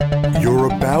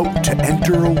about to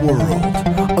enter a world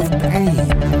of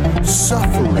pain,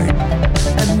 suffering,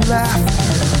 and laughter.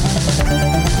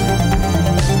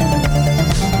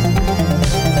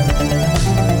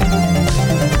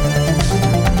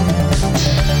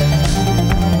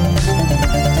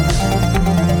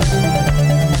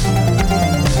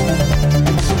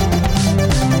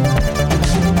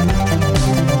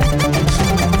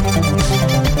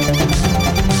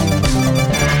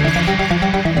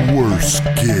 Worst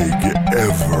gig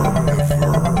ever.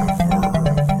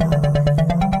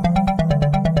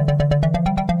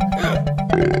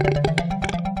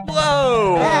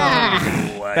 Whoa!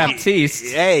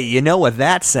 Baptiste. Hey, you know what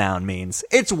that sound means?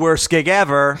 It's worst gig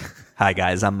ever. Hi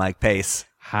guys, I'm Mike Pace.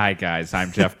 Hi, guys.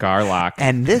 I'm Jeff Garlock.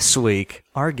 And this week,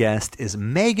 our guest is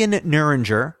Megan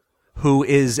Neuringer, who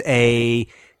is a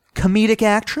comedic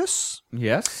actress.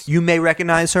 Yes. You may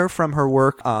recognize her from her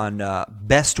work on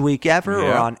Best Week Ever or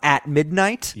Yeah. on At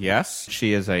Midnight. Yes.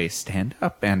 She is a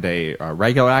stand-up and a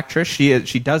regular actress. She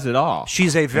does it all.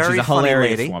 She's a very she's a funny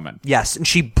hilarious lady. woman. Yes, and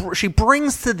she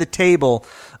brings to the table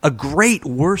a great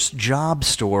worst job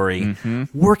story. Mm-hmm.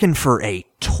 Working for a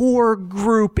tour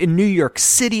group in New York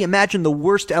City. Imagine the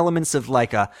worst elements of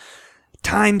like a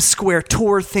Times Square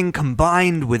tour thing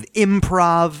combined with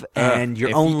improv, and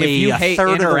you're only if you a hate third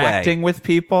of the way. interacting with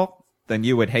people, then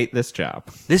you would hate this job.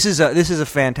 This is a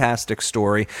fantastic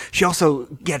story. She also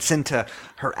gets into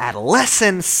her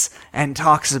adolescence and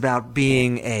talks about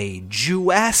being a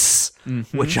Jewess,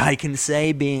 which I can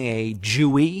say being a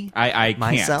Jewy. I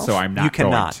myself. can't, so I'm not You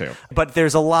cannot. going to. But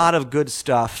there's a lot of good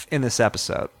stuff in this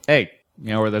episode. Hey,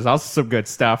 you know where there's also some good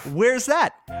stuff. Where's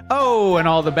that? Oh, and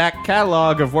all the back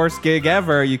catalog of Worst Gig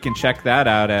Ever. You can check that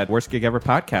out at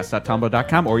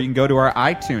worstgigeverpodcast.tumblr.com, or you can go to our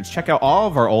iTunes. Check out all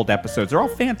of our old episodes. They're all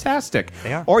fantastic.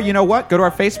 They are. Or you know what? Go to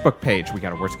our Facebook page. We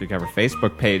got a Worst Gig Ever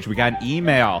Facebook page. We got an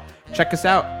email. Check us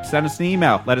out. Send us an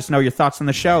email. Let us know your thoughts on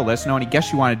the show. Let us know any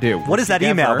guests you want to do. What is that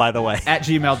email, by the way? At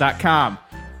gmail.com.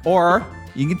 Or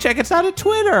you can check us out at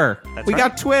Twitter. We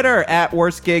got Twitter at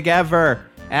Worst Gig Ever.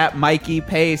 At Mikey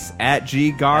Pace, at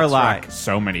G Garlock. That's right.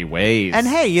 So many ways. And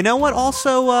hey, you know what?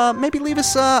 Also, maybe leave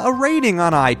us a rating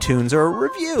on iTunes or a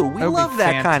review. We That would love be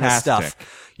that kind of fantastic.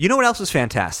 stuff. You know what else is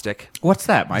fantastic? What's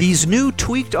that, Mike? These new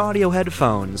tweaked audio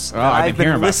headphones. Oh, I've been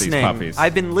hearing about these listening. puppies.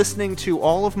 I've been listening to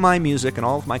all of my music and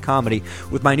all of my comedy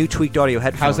with my new tweaked audio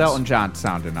headphones. How's Elton John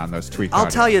sounding on those tweaked I'll audio?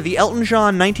 tell you, the Elton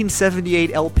John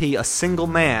 1978 LP, A Single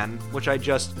Man, which I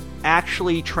just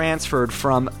actually transferred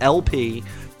from LP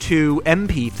to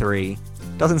MP3,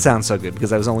 doesn't sound so good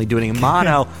because I was only doing it in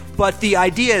mono, but the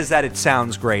idea is that it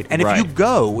sounds great. And if Right. you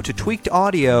go to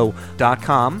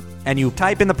tweakedaudio.com and you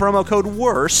type in the promo code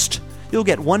WORST, you'll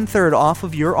get 1/3 off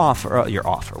of your offer. Your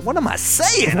offer. What am I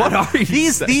saying? What are you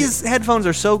saying? These headphones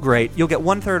are so great. You'll get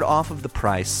 1/3 off of the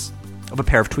price of a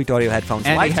pair of tweaked audio headphones.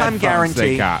 Any Lifetime headphones guarantee.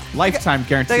 They got. Lifetime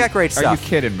guarantee. They got great Are stuff. you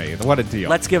kidding me? What a deal.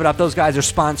 Let's give it up. Those guys are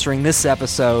sponsoring this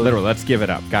episode. Literally, let's give it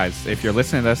up. Guys, if you're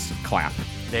listening to this, clap.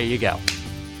 There you go.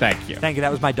 Thank you. Thank you.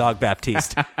 That was my dog,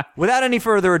 Baptiste. Without any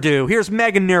further ado, here's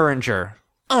Megan Neuringer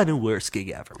on a Worst Gig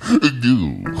Ever.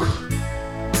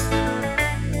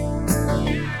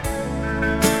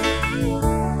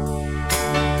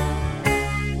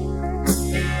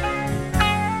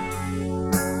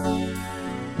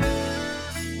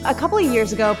 A couple of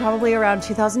years ago, probably around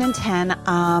 2010,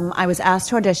 I was asked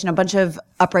to audition. A bunch of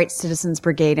Upright Citizens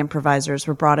Brigade improvisers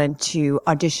were brought in to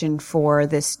audition for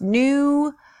this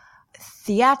new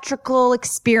theatrical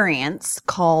experience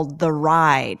called The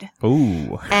Ride.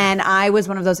 Ooh. And I was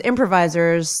one of those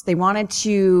improvisers. They wanted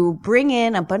to bring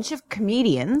in a bunch of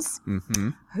comedians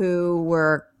who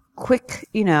were quick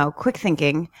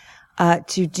thinking,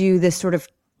 to do this sort of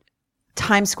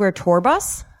Times Square tour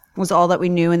bus was all that we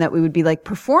knew, and that we would be like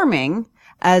performing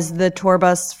as the tour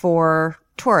bus for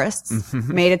tourists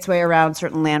made its way around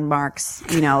certain landmarks,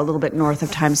 a little bit north of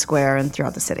Times Square and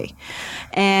throughout the city.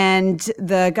 And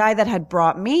the guy that had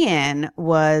brought me in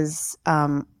was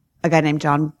a guy named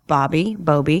John Bobby,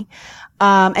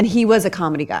 and he was a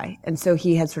comedy guy. And so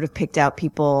he had sort of picked out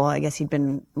people. I guess he'd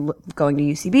been going to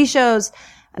UCB shows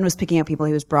and was picking out people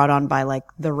he was brought on by like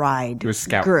the Ride was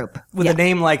scout. group. With a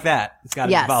name like that, it's got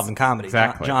to Yes. be involved in comedy.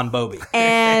 Exactly. John Bobby.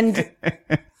 And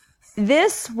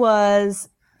this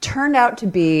turned out to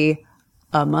be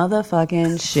a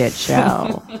motherfucking shit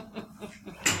show.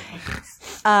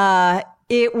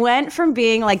 It went from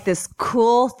being like this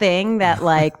cool thing that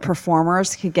like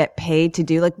performers could get paid to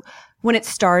do. Like when it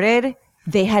started,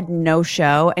 they had no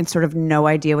show and sort of no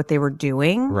idea what they were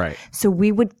doing. Right. So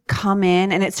we would come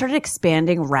in and it started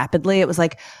expanding rapidly. It was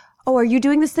like, oh, are you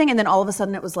doing this thing? And then all of a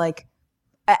sudden it was like,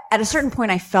 at a certain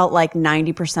point, I felt like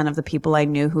 90% of the people I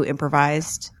knew who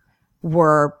improvised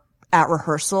were at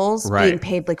rehearsals being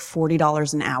paid like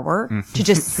 $40 an hour to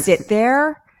just sit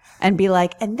there and be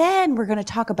like, and then we're going to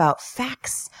talk about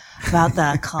facts about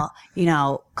the,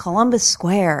 Columbus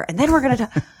Square. And then we're going to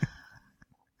talk.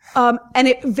 And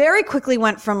it very quickly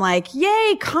went from like,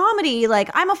 yay, comedy, like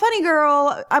I'm a funny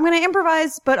girl, I'm going to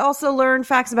improvise, but also learn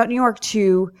facts about New York,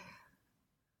 to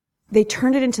they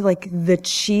turned it into like the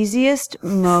cheesiest,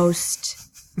 most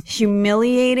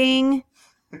humiliating.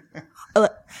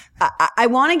 I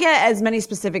want to get as many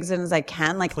specifics in as I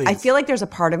can. Like, I feel like there's a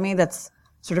part of me that's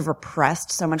sort of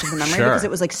repressed so much of the memory because it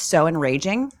was like so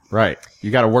enraging. Right.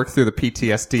 You got to work through the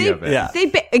PTSD of it. Yeah.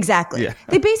 Exactly. Yeah.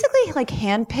 They basically like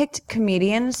handpicked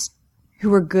comedians who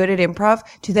were good at improv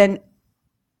to then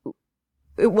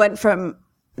it went from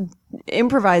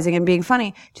improvising and being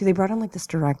funny to they brought in like this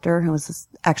director who was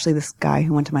this guy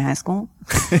who went to my high school.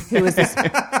 He was this.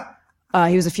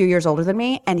 He was a few years older than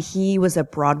me, and he was a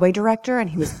Broadway director, and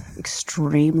he was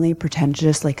extremely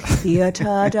pretentious, like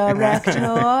theater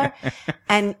director,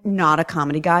 and not a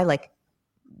comedy guy, like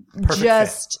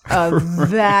just a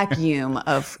vacuum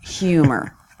of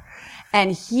humor.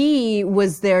 And he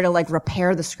was there to like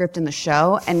repair the script in the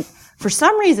show. And for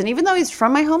some reason, even though he's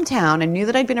from my hometown and knew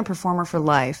that I'd been a performer for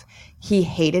life, he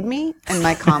hated me and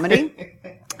my comedy.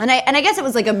 And I guess it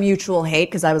was like a mutual hate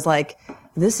because I was like,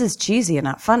 this is cheesy and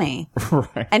not funny.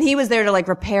 Right. And he was there to like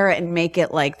repair it and make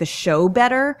it like the show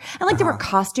better. And like there were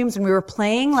costumes and we were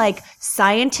playing like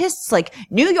scientists, like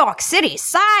New York City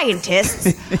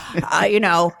scientists,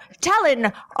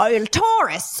 telling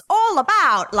tourists all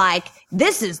about like,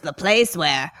 this is the place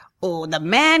where the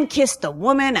man kissed the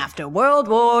woman after World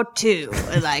War II,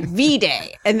 like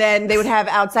V-Day. And then they would have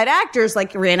outside actors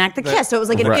like reenact the kiss. So it was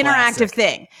like an interactive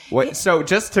thing. So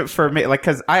just for me, like,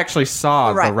 cause I actually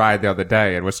saw the ride the other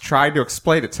day and was trying to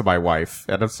explain it to my wife.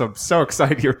 And I'm so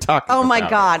excited you're talking about it. Oh my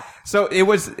God. So it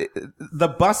was, the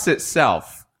bus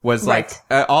itself was like,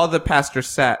 all the pastors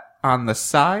sat on the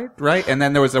side, right? And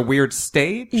then there was a weird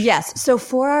stage. Yes. So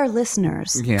for our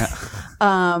listeners. Yeah.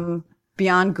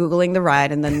 Beyond Googling the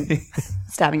ride and then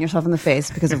stabbing yourself in the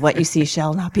face because of what you see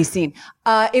shall not be seen.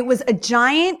 It was a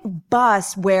giant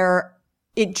bus where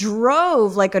it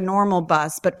drove like a normal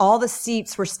bus, but all the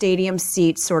seats were stadium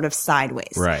seats sort of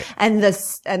sideways. Right. And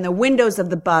the windows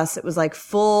of the bus, it was like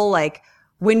full, like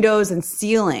windows and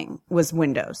ceiling was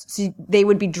windows. So they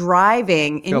would be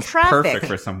driving in Feels traffic. Perfect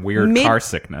for some weird car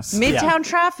sickness. Midtown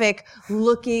traffic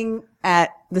looking at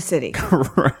the city.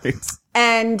 Right.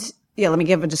 And yeah, let me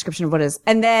give a description of what it is.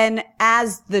 And then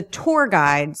as the tour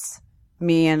guides,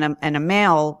 me and a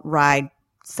male ride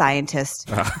scientist.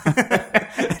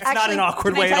 It's not an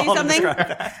awkward way at all to describe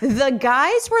that. The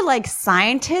guys were like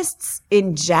scientists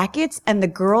in jackets and the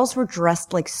girls were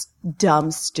dressed like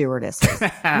dumb stewardesses.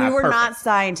 We were not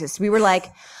scientists. We were like,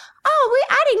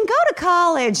 I didn't go to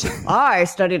college. I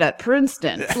studied at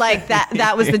Princeton. Like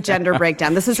that was the gender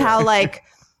breakdown. This is how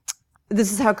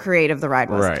creative the ride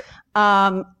was. Right.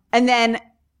 And then,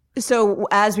 so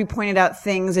as we pointed out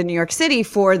things in New York City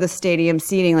for the stadium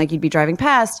seating, like you'd be driving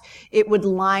past, it would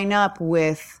line up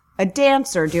with a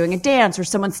dancer doing a dance or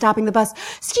someone stopping the bus.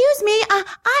 Excuse me, I'm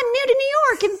new to New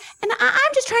York and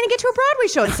I'm just trying to get to a Broadway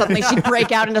show. And suddenly she'd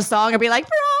break out into song and be like,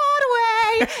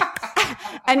 Broadway.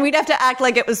 And we'd have to act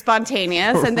like it was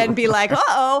spontaneous and then be like,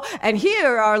 uh-oh. And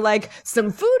here are like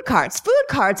some food carts. Food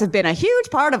carts have been a huge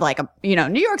part of like,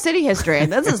 New York City history.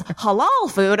 And this is halal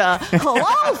food.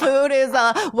 Halal food is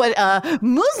what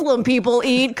Muslim people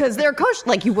eat because they're kosher.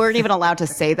 Like you weren't even allowed to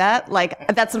say that. Like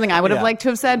that's something I would have liked to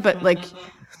have said, but like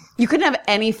you couldn't have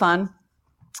any fun.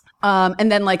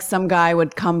 And then like some guy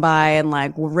would come by and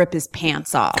like rip his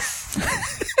pants off.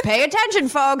 Pay attention,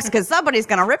 folks, because somebody's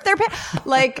going to rip their pants.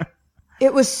 Like,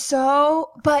 it was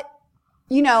so, but,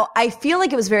 I feel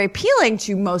like it was very appealing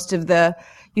to most of the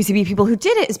UCB people who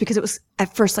did it is because it was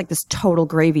at first like this total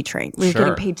gravy train. We were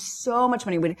getting paid so much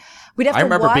money. We'd have to I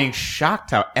remember being shocked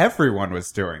how everyone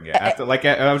was doing it. I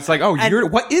was like,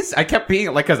 what is, I kept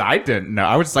being like, cause I didn't know.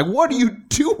 I was just like, what are you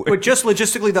doing? But just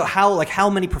logistically though, how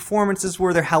many performances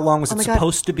were there? How long was it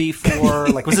supposed to be for?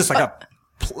 Like, was this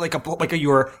like you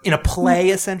were in a play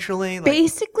essentially? Like,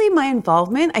 basically my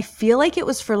involvement, I feel like it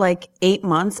was for like 8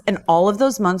 months and all of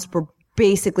those months were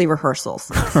basically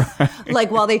rehearsals.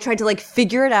 Like while they tried to like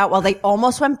figure it out, while they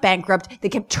almost went bankrupt, they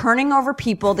kept turning over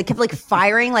people. They kept like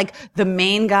firing like the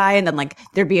main guy and then like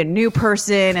there'd be a new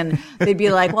person and they'd be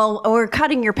like, well, we're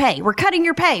cutting your pay. We're cutting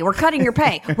your pay. We're cutting your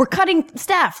pay. We're cutting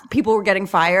staff. People were getting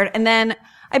fired. And then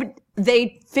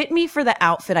they fit me for the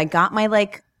outfit. I got my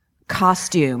like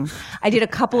costume. I did a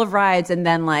couple of rides and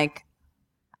then like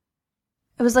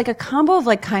it was like a combo of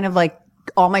like kind of like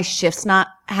all my shifts not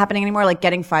happening anymore, like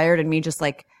getting fired and me just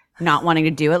like not wanting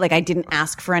to do it. Like I didn't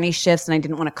ask for any shifts and I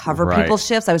didn't want to cover Right. people's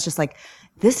shifts. I was just like,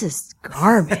 this is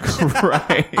garbage.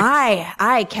 Right.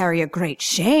 I carry a great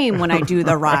shame when I do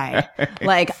the ride.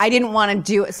 Like I didn't want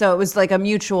to do it. So it was like a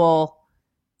mutual,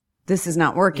 this is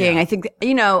not working. I think,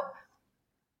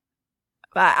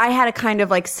 I had a kind of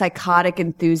like psychotic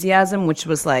enthusiasm, which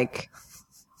was like,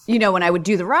 when I would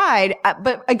do the ride,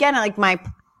 but again, like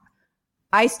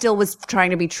I still was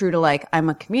trying to be true to like, I'm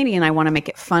a comedian. I want to make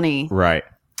it funny. Right.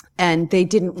 And they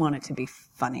didn't want it to be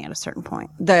funny at a certain point.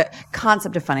 The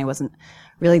concept of funny wasn't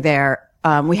really there.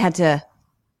 We had to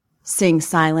sing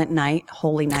Silent Night,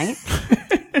 Holy Night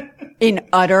in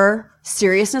utter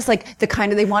seriousness. Like the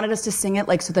kind of, they wanted us to sing it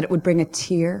like so that it would bring a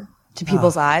tear to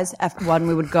people's eyes. F1,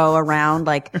 we would go around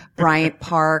like Bryant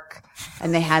Park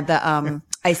and they had the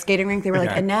ice skating rink. They were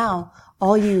like, and now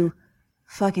all you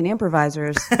fucking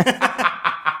improvisers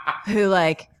who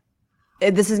like,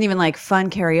 this isn't even like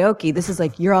fun karaoke. This is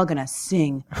like, you're all going to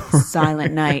sing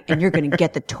Silent Night and you're going to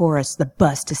get the tourists, the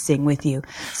bus to sing with you.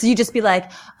 So you just be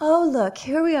like, oh, look,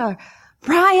 here we are.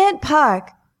 Bryant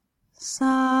Park.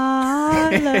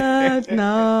 Silent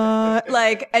Night.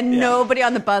 Like, and nobody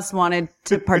on the bus wanted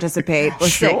to participate or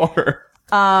sing. Sure.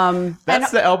 That's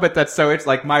the element that's so, it's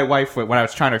like my wife, when I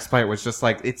was trying to explain it, was just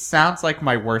like, it sounds like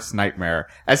my worst nightmare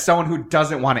as someone who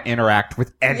doesn't want to interact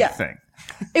with anything.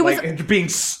 It was like being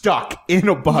stuck in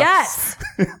a bus. Yes.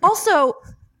 Also,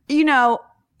 99%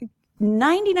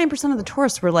 of the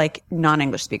tourists were like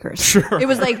non-English speakers. Sure. It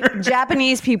was like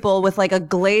Japanese people with like a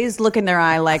glazed look in their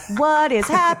eye, like, what is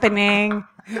happening?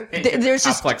 There's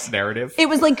just complex narrative. It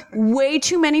was like way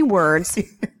too many words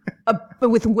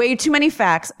with way too many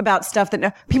facts about stuff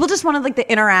that people just wanted like the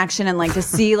interaction and like to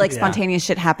see like spontaneous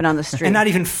shit happen on the street. And not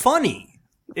even funny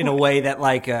in a way that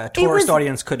like a tourist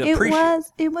audience could appreciate.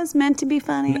 It was meant to be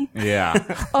funny.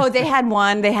 Yeah. Oh, they had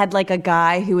like a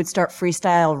guy who would start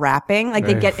freestyle rapping. Like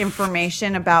they'd get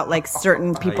information about like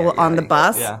certain people on the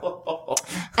bus. Yeah.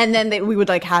 And then we would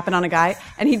like happen on a guy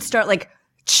and he'd start like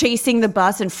chasing the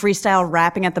bus and freestyle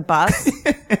rapping at the bus.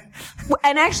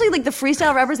 And actually like the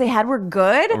freestyle rappers they had were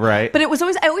good. Right. But it was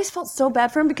I always felt so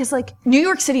bad for him because like New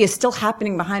York City is still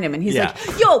happening behind him and he's like,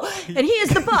 yo, and he is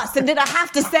the bus. And did I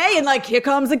have to say? And like, here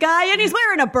comes a guy and he's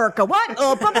wearing a burqa. What?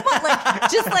 Blah, blah, blah.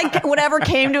 Like, just like whatever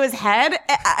came to his head.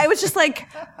 I was just like,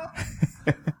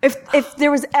 if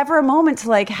there was ever a moment to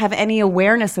like have any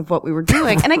awareness of what we were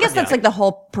doing. And I guess that's like the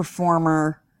whole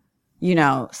performer,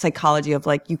 psychology of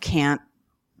like, you can't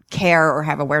care or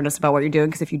have awareness about what you're doing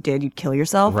because if you did, you'd kill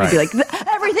yourself. Right. You'd be like,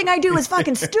 everything I do is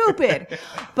fucking stupid.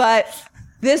 But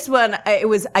this one,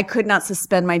 I could not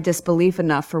suspend my disbelief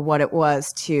enough for what it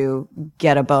was to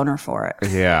get a boner for it.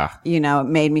 Yeah. It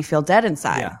made me feel dead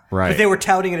inside. Yeah. Right. But they were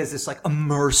touting it as this like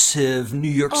immersive New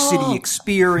York City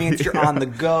experience. You're on the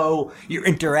go. You're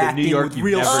interacting New York with you've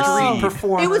real never street seen.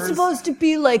 performers. It was supposed to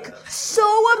be like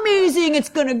so amazing.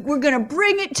 We're gonna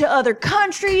bring it to other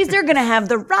countries. They're gonna have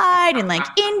the ride in like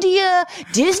India.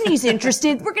 Disney's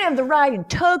interested. We're gonna have the ride in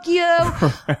Tokyo.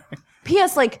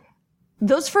 P.S. Like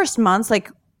those first months,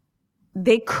 like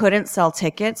they couldn't sell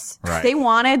tickets. Right. They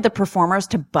wanted the performers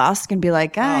to busk and be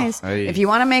like, guys, if you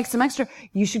want to make some extra,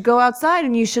 you should go outside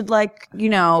and you should like,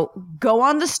 go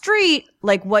on the street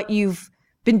like what you've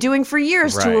been doing for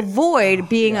years to Right. avoid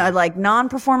being a like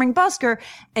non-performing busker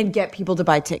and get people to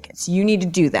buy tickets. You need to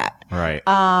do that. Right.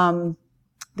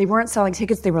 They weren't selling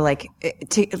tickets. They were like,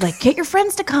 get your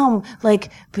friends to come.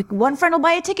 Like, one friend will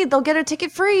buy a ticket. They'll get a ticket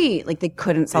free. Like, they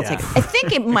couldn't sell tickets. I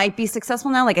think it might be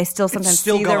successful now. Like, I still sometimes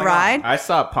still see the going ride. I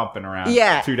saw it pumping around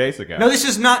 2 days ago. No, this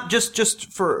is not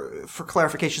just for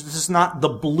clarification. This is not the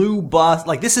blue bus.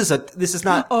 Like this is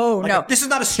not. Oh, like no. this is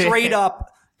not a straight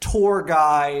up tour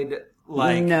guide.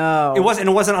 Like No. it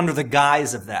wasn't under the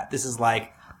guise of that. This is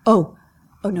like Oh,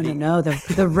 no.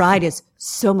 The ride is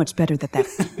so much better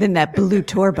than that blue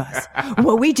tour bus.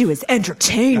 What we do is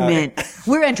entertainment.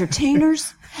 We're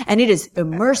entertainers, and it is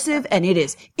immersive, and it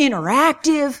is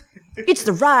interactive. It's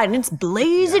the ride, and it's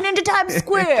blazing into Times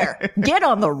Square. Get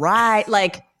on the ride.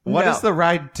 Like, What no. does the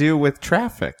ride do with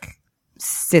traffic?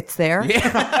 Sits there.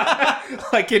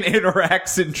 Like it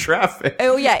interacts in traffic.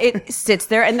 Oh yeah, it sits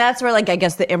there, and that's where like I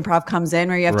guess the improv comes in,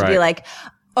 where you have to be Right. like,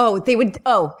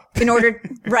 in order,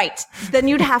 right? Then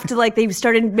you'd have to like they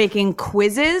started making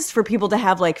quizzes for people to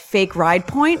have like fake ride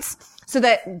points, so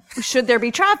that should there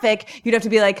be traffic, you'd have to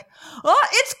be like, oh,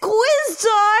 it's quiz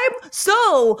time.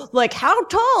 So like, how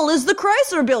tall is the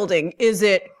Chrysler Building? Is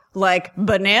it like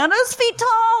bananas feet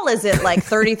tall? Is it like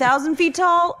 30,000 feet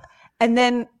tall? And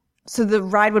then so the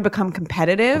ride would become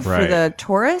competitive for Right. the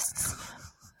tourists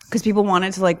because people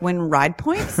wanted to like win ride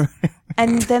points.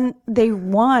 And then they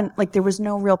won, like there was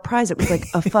no real prize. It was like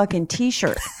a fucking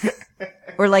t-shirt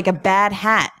or like a bad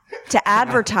hat to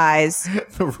advertise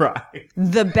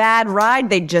the bad ride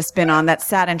they'd just been on that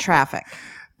sat in traffic.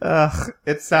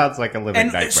 It sounds like a living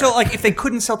nightmare. And so, like, if they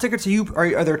couldn't sell tickets to you,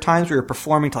 are there times where you're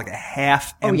performing to like a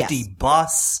half-empty yes.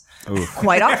 bus?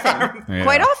 Quite often.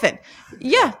 Quite often.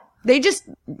 Yeah. They just,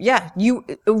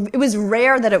 it was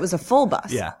rare that it was a full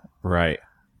bus. Yeah. Right.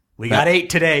 We got 8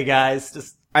 today, guys.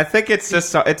 Just I think it's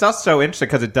just it's also interesting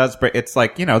because it does bring, it's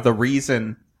like, the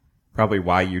reason probably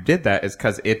why you did that is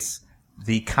because it's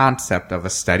the concept of a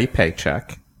steady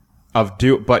paycheck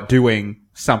but doing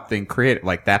something creative.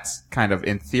 Like that's kind of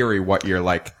in theory what you're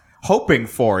like hoping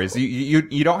for is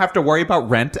you don't have to worry about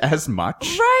rent as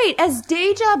much. Right. As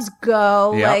day jobs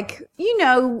go, Yep. like,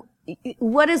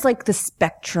 what is like the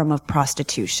spectrum of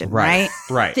prostitution, Right, right?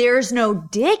 right. There's no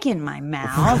dick in my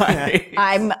mouth. Right.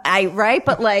 Right?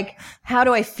 But like, how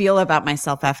do I feel about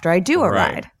myself after I do a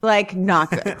Right. ride? Like, not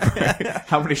good.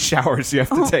 How many showers do you have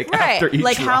to take after Right. each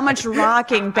Like ride? how much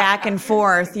rocking back and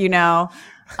forth,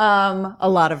 a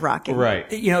lot of rocking. Right.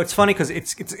 it's funny because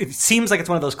it seems like it's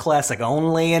one of those classic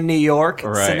only in New York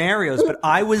Right. scenarios. But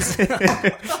I was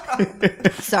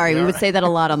Sorry, we would say that a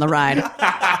lot on the ride.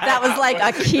 That was like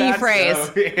a key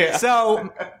phrase.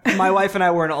 So my wife and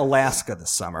I were in Alaska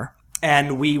this summer,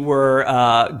 and we were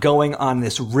going on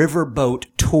this riverboat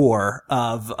tour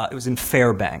of it was in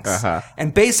Fairbanks.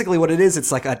 And basically what it is,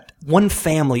 it's like one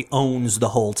family owns the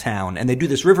whole town, and they do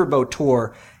this riverboat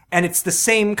tour. And it's the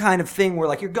same kind of thing where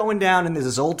like you're going down and there's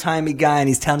this old timey guy and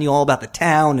he's telling you all about the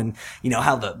town and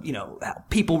how how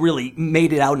people really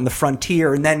made it out in the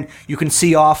frontier, and then you can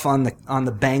see off on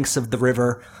the banks of the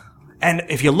river. And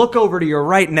if you look over to your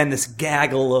right, and then this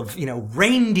gaggle of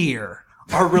reindeer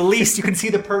are released, you can see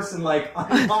the person like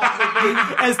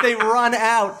as they run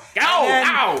out.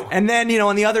 Ow! And then,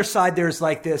 on the other side, there's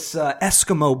like this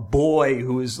Eskimo boy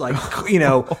who is like,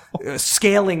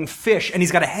 scaling fish, and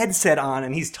he's got a headset on,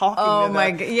 and he's talking. Oh to them.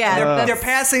 my God. Yeah. They're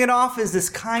passing it off as this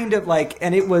kind of like,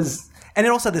 and it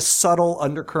also had this subtle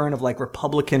undercurrent of like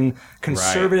Republican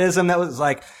conservatism that was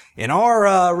like, in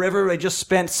our river, they just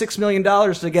spent $6 million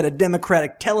to get a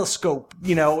Democratic telescope,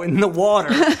 in the water.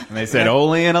 And they said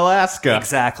only in Alaska.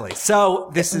 Exactly.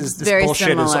 So this very bullshit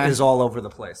similar. is all over the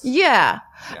place. Yeah.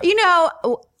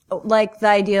 Like the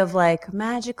idea of like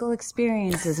magical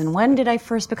experiences and when did I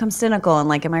first become cynical and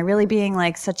like, am I really being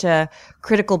like such a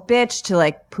critical bitch to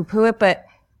like poo-poo it? But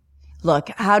look,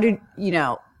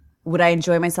 would I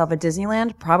enjoy myself at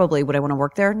Disneyland? Probably. Would I want to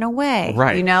work there? No way.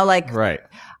 Right. Right.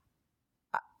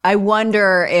 I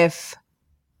wonder if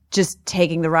just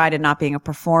taking the ride and not being a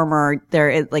performer,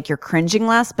 like you're cringing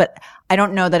less, but I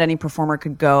don't know that any performer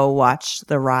could go watch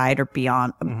the ride or be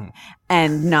on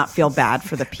and not feel bad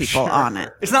for the people on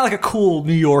it. It's not like a cool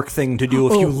New York thing to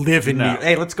do if you live in New York.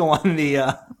 Hey, let's go on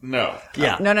the, No.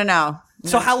 yeah. No.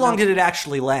 So how long did it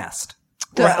actually last?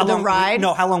 The Or how long- ride?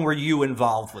 No, how long were you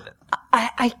involved with it?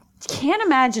 I can't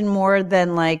imagine more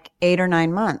than like 8 or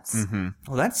 9 months.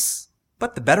 Well,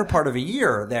 but the better part of a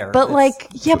year there. But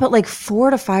like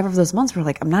 4 to 5 of those months were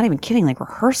like, I'm not even kidding, like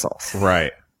rehearsals.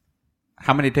 Right.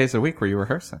 How many days a week were you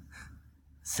rehearsing?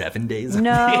 7 days.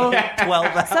 No. 12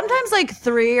 hours. Sometimes like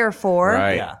 3 or 4.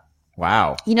 Right. Yeah.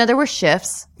 Wow. There were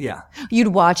shifts. Yeah. You'd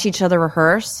watch each other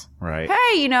rehearse. Right.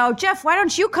 Hey, Jeff, why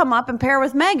don't you come up and pair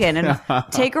with Megan and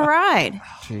take a ride?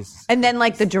 Jesus. And then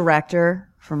like the director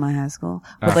from my high school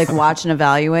would like watch and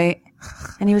evaluate.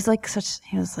 And he was such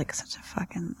a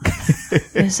fucking,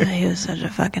 he was such a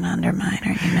fucking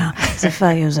underminer,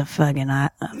 he was a fucking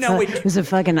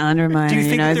underminer, Do you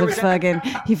think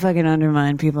he fucking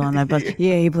undermined people on that bus.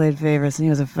 Yeah, he played favorites and he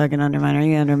was a fucking underminer.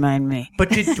 He undermined me. But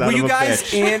were you of a guys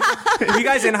bitch. were you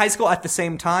guys in high school at the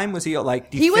same time? Was he like,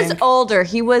 do you He was think? older.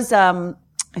 He was,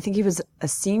 I think he was a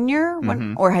senior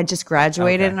or had just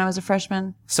graduated and I was a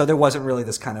freshman. So there wasn't really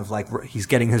this kind of like, he's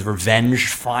getting his revenge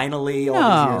finally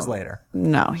all these years later.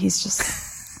 No, he's just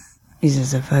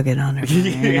a fucking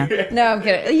underminer. No, I'm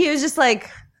kidding. He was just like,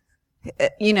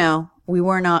 we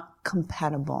were not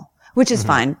compatible, which is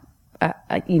fine.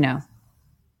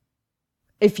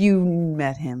 If you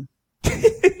met him,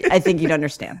 I think you'd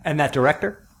understand. And that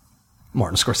director?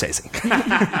 Martin Scorsese.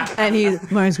 And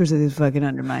Martin Scorsese is fucking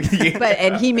undermined.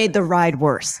 And he made the ride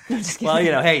worse. No, just kidding.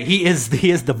 Well, hey, he is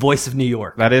the voice of New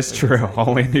York. That is true.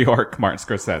 Only in New York, Martin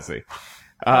Scorsese.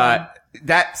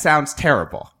 That sounds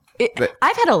terrible.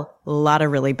 I've had a lot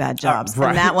of really bad jobs, right.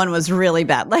 and that one was really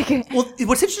bad. Like, Well,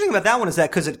 what's interesting about that one is that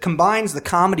because it combines the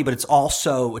comedy, but it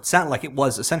sounded like it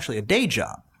was essentially a day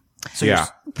job. So Yeah.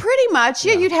 pretty much,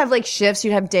 yeah. You'd have like shifts,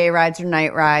 you'd have day rides or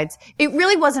night rides. It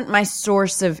really wasn't my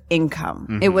source of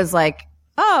income. It was like,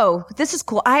 oh, this is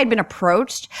cool. I had been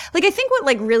approached. Like, I think what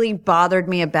like really bothered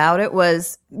me about it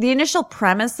was the initial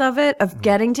premise of it, of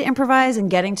getting to improvise and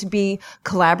getting to be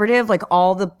collaborative, like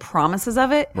all the promises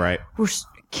of it were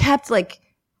kept like,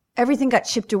 everything got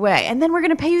chipped away. And then we're going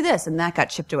to pay you this. And that got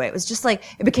chipped away. It was just like,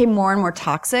 it became more and more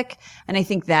toxic. And I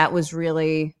think that was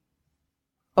really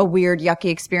a weird, yucky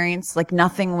experience. Like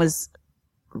nothing was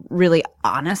really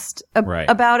honest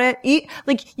about it.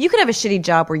 Like you could have a shitty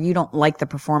job where you don't like the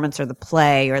performance or the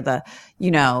play or the,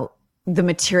 you know, the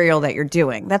material that you're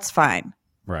doing. That's fine.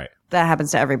 Right. That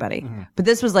happens to everybody. But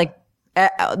this was like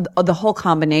the whole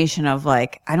combination of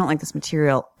like, I don't like this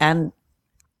material, and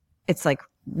it's like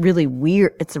really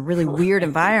weird. It's a really weird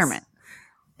environment.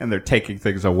 And they're taking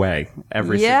things away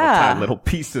every single time, little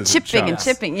pieces, chipping and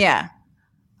chipping. Yeah.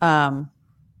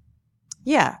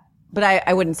 Yeah. But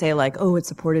I wouldn't say like, oh, it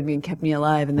supported me and kept me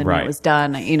alive. And then when it was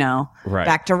done, you know,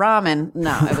 back to ramen.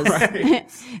 No, it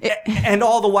was. And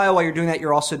all the while you're doing that,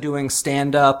 you're also doing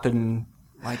stand up and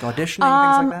like auditioning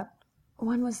and things like that?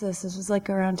 When was this? This was like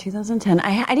around 2010.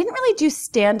 I didn't really do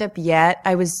stand up yet.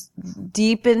 I was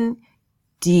deep in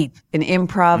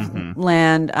improv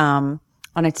land, on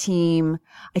a team.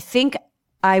 I think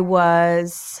I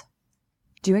was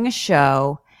doing a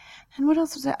show. And what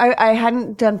else was I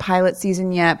hadn't done pilot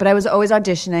season yet, but I was always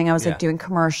auditioning. I was like doing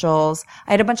commercials.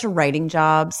 I had a bunch of writing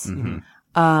jobs.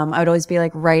 I would always be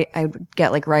like, I would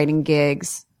get like writing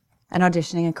gigs and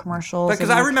auditioning in commercials. Because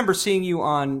I remember seeing you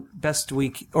on Best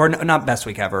Week, or not Best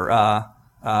Week Ever.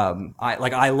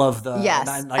 I love the.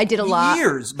 Yes, I did a lot.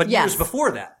 Years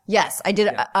before that. Yes, I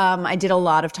did. I did a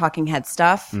lot of Talking Head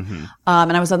stuff. And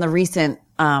I was on the recent,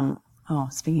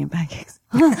 speaking of pancakes.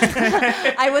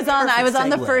 I was on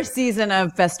the first season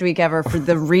of Best Week Ever for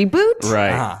the reboot.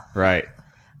 Right.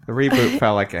 The reboot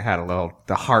felt like it had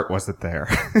the heart wasn't there.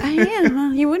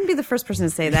 Well, you wouldn't be the first person to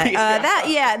say that.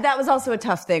 That was also a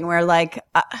tough thing where like,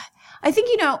 I think,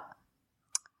 you know,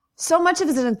 so much of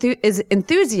it is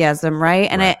enthusiasm, right?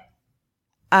 And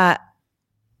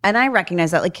and I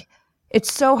recognize that like,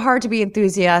 it's so hard to be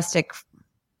enthusiastic.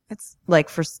 It's like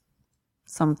for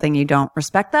something you don't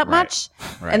respect that much.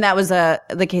 Right. And that was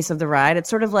the case of the ride. It's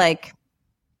sort of like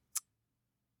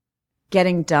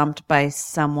getting dumped by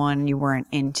someone you weren't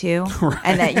into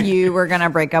and that you were going to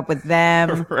break up with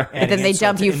them. And then they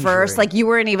dump you first. Like you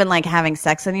weren't even like having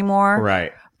sex anymore.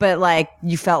 Right. But like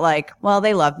you felt like, well,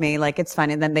 they love me. Like it's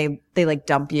fine. And then they like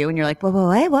dump you and you're like,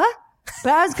 wait, what?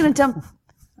 But I was going to dump.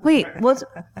 Wait, well,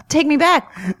 take me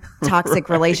back. Toxic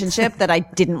relationship that I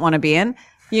didn't want to be in.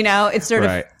 You know, it sort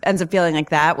of ends up feeling like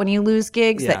that when you lose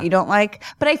gigs that you don't like.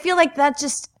 But I feel like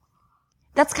that's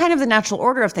kind of the natural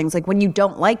order of things. Like when you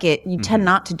don't like it, you tend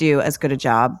not to do as good a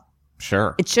job.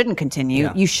 Sure. It shouldn't continue.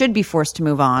 Yeah. You should be forced to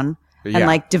move on and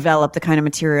like develop the kind of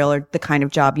material or the kind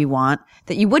of job you want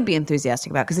that you would be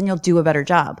enthusiastic about, because then you'll do a better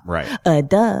job. Right.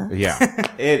 Duh. Yeah.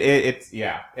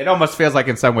 It almost feels like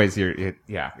in some ways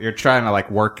you're trying to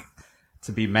like work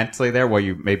to be mentally there, where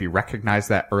you maybe recognize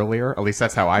that earlier. At least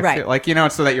that's how I feel. Like, you know,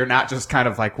 so that you're not just kind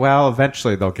of like, well,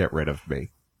 eventually they'll get rid of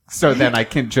me. So then I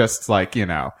can just like, you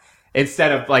know,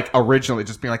 instead of like originally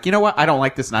just being like, you know what, I don't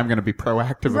like this and I'm going to be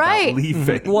proactive about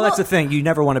leaving. Well, that's the thing. You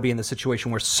never want to be in the situation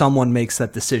where someone makes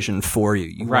that decision for you.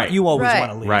 You always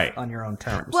want to leave on your own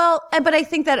terms. Well, but I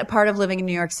think that a part of living in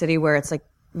New York City where it's like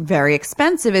very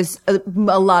expensive is a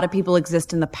lot of people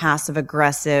exist in the passive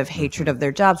aggressive hatred of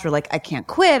their jobs. Where like, I can't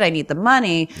quit. I need the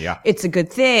money. Yeah. It's a good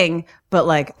thing, but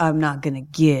like, I'm not going to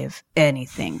give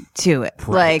anything to it.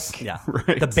 Like,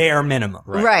 the bare minimum.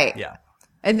 Right. Yeah.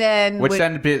 And then, which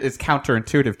then is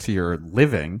counterintuitive to your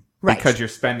living, because you're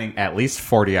spending at least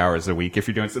 40 hours a week if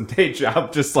you're doing some day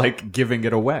job, just like giving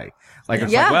it away. Like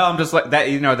it's like, well, I'm just like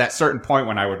that. You know, that certain point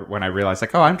when I realized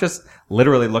like, oh, I'm just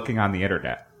literally looking on the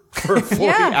internet for 40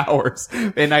 hours,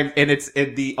 and it's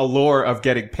the allure of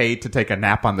getting paid to take a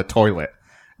nap on the toilet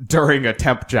during a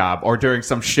temp job or during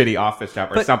some shitty office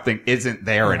job or something isn't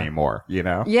there anymore, you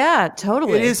know? Yeah,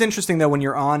 totally. It is interesting though when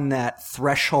you're on that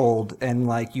threshold and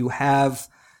like you have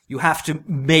to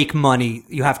make money,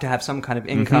 you have to have some kind of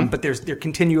income, but there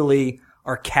continually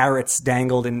are carrots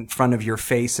dangled in front of your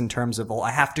face in terms of, well, I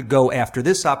have to go after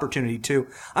this opportunity too.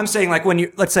 I'm saying like when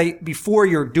you, let's say before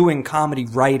you're doing comedy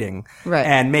writing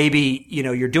and maybe, you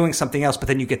know, you're doing something else, but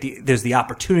then you get there's the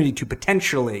opportunity to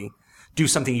potentially do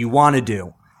something you want to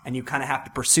do. And you kind of have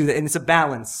to pursue that, and it's a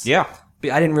balance. Yeah,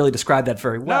 I didn't really describe that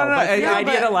very well. No, but the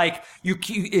idea that like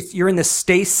you're in the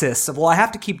stasis of, well, I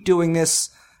have to keep doing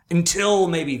this until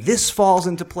maybe this falls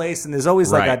into place, and there's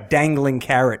always like a dangling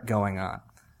carrot going on.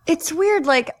 It's weird.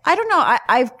 Like I don't know.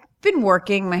 I've been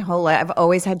working my whole life. I've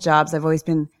always had jobs. I've always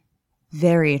been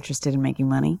very interested in making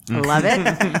money. I love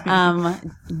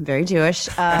it. Very Jewish.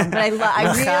 But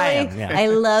I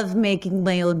love making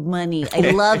my own money.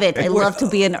 I love it. I love to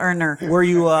be an earner. Were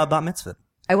you bat mitzvah?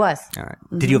 I was. All right.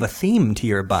 Did you have a theme to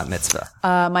your bat mitzvah?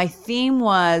 My theme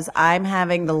was I'm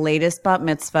having the latest bat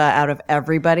mitzvah out of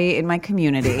everybody in my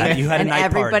community. You had a and night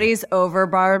party. everybody's over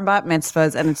bar and bat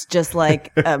mitzvahs, and it's just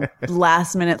like a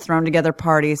last minute thrown together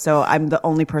party. So I'm the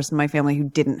only person in my family who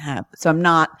didn't have. So I'm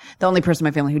not the only person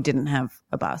in my family who didn't have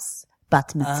a bat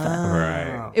mitzvah.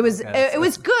 Right. It was it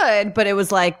was good, but it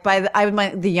was like I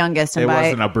was the youngest, and It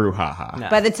wasn't a brouhaha. No.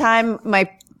 by the time my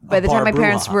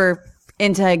parents were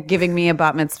into giving me a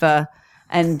bat mitzvah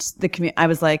and I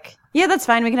was like, yeah, that's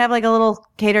fine. We can have like a little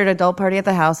catered adult party at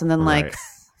the house and then like,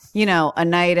 Right. a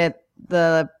night at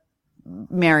the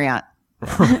Marriott,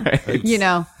 Right.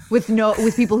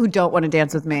 with people who don't want to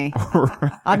dance with me.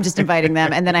 I'm just inviting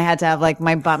them. And then I had to have like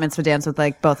my bat mitzvah dance with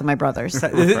like both of my brothers.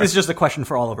 This is just a question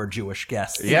for all of our Jewish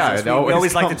guests. Yeah, Yes, it we always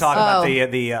always like to comes talk up.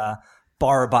 about the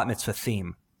bar bat mitzvah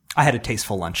theme. I had a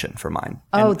tasteful luncheon for mine.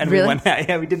 Oh, and really?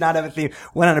 We did not have a theme.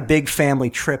 Went on a big family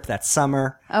trip that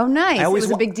summer. Oh, nice. It was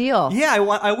a big deal. Yeah,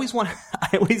 I always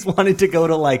wanted to go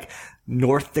to like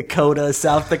North Dakota,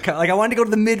 South Dakota. Like I wanted to go to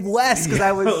the Midwest because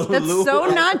I was. That's so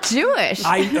not Jewish.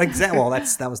 Well,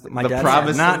 that was my The dad.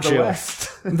 promise not of the Jewish. West.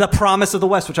 The promise of the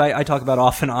West, which I talk about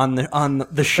often on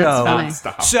the show. That's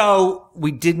Nonstop. So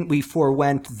we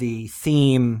forewent the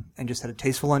theme and just had a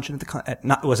tasteful luncheon it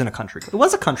wasn't a country club. It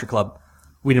was a country club.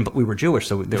 We were Jewish,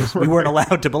 so we weren't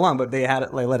allowed to belong, but they had it.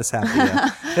 They let us have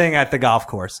the thing at the golf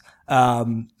course.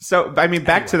 So, I mean,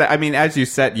 back to that. I mean, as you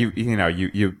said, you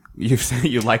say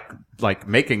you like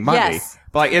making money. Yes.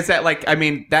 But like, is that like, I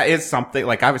mean, that is something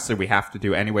like obviously we have to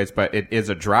do anyways, but it is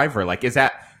a driver. Like, is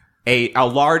that a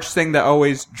large thing that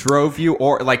always drove you,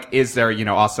 or like, is there,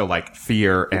 also like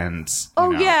fear and,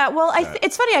 Yeah. Well,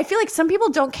 it's funny. I feel like some people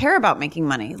don't care about making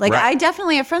money. Like Right. I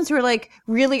definitely have friends who are like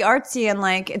really artsy and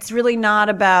like, it's really not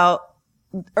about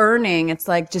earning. It's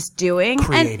like just doing.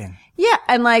 Creating.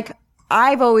 And like,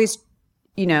 I've always,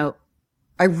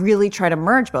 I really try to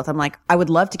merge both. I'm like, I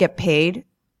would love to get paid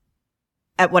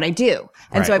at what I do.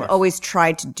 And so Right. I've always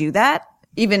tried to do that.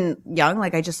 Even young,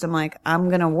 like I'm like, I'm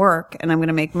going to work and I'm going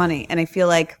to make money. And I feel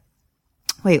like,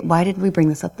 wait, why did we bring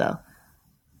this up though?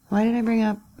 Why did I bring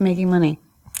up making money?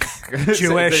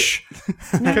 Jewish.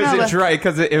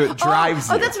 Because it drives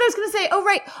you. Oh, that's what I was going to say. Oh,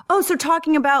 right. Oh, so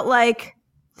talking about like,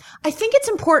 I think it's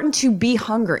important to be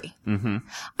hungry. Mm-hmm.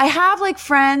 I have like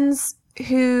friends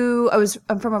who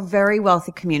I'm from a very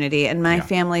wealthy community and my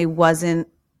family wasn't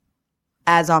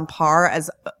as on par as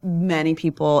many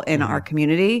people in our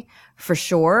community, for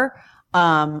sure.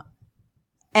 And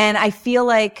I feel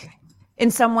like in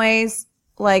some ways,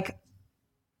 like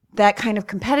that kind of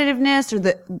competitiveness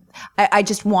or I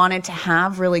just wanted to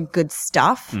have really good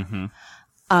stuff. Mm-hmm.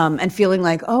 And feeling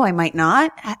like, oh, I might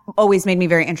not, always made me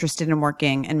very interested in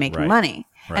working and making Right. money.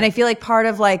 Right. And I feel like part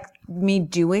of like me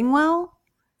doing well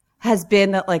has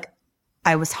been that like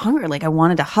I was hungry, like I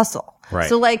wanted to hustle. Right.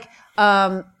 So like,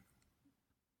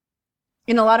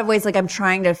 in a lot of ways, like I'm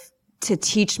trying to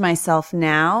teach myself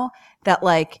now that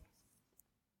like,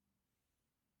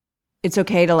 it's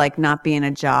okay to like not be in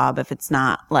a job if it's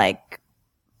not like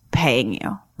paying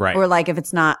you. Right. Or like if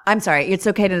it's not, I'm sorry, it's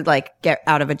okay to like get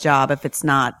out of a job if it's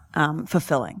not,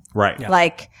 fulfilling. Right.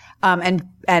 Like,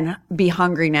 and be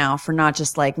hungry now for not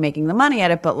just like making the money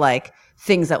at it, but like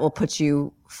things that will put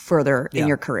you further in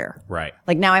your career. Right.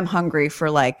 Like now I'm hungry for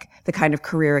like the kind of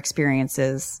career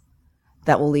experiences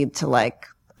that will lead to like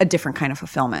a different kind of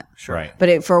fulfillment. Sure. Right.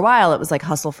 But for a while it was like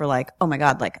hustle for like, oh my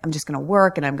God, like I'm just going to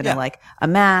work and I'm going to like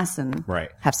amass and Right.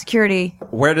 have security.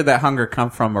 Where did that hunger come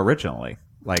from originally?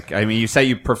 Like, I mean, you say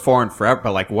you performed forever,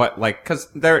 but like what, like, cause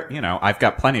there, I've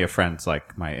got plenty of friends,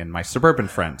 like my suburban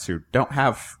friends who don't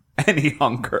have any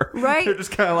hunger. Right. They're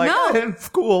just kind of like, No. it's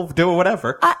cool, do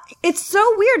whatever. It's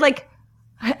so weird. Like,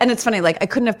 and it's funny, like I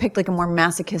couldn't have picked like a more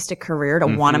masochistic career to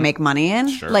want to make money in.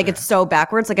 Like it's so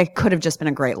backwards. Like I could have just been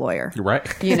a great lawyer. Right.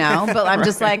 But I'm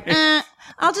just like,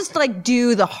 I'll just like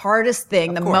do the hardest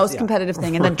thing, the most competitive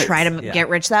thing, and then try to get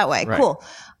rich that way. Right. Cool.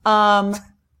 I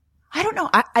don't know.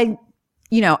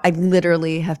 I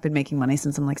literally have been making money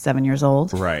since I'm like 7 years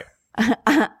old. Right.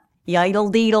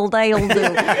 Yidle deedle didle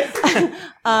do.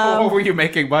 What were you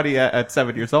making money at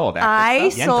 7 years old? I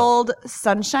sold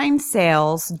Sunshine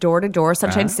Sales door to door.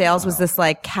 Sunshine Sales was this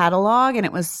like catalog, and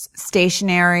it was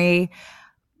stationery,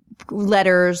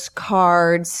 letters,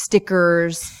 cards,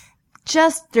 stickers.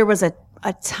 Just there was a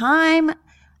time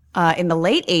in the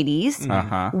late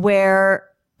 80s where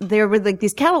there were like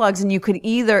these catalogs, and you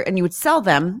would sell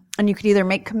them, and you could either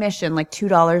make commission like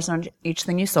 $2 on each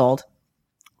thing you sold,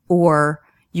 or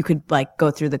you could like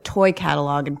go through the toy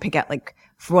catalog and pick out like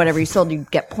for whatever you sold, you'd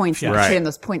get points and you could trade in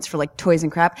those points for like toys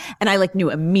and crap. And I like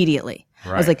knew immediately.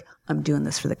 I was like, I'm doing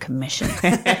this for the commission.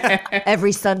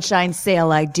 Every Sunshine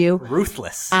sale I do,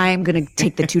 Ruthless. I'm going to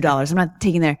take the $2. I'm not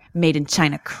taking their made in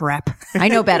China crap. I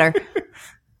know better.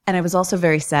 And I was also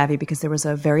very savvy because there was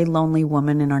a very lonely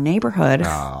woman in our neighborhood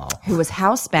who was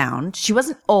housebound. She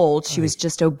wasn't old. She was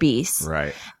just obese.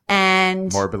 Right.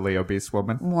 And Morbidly obese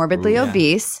woman. morbidly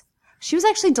obese. She was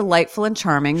actually delightful and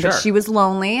charming, but she was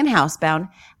lonely and housebound,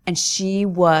 and she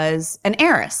was an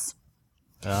heiress.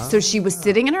 So she was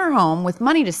sitting in her home with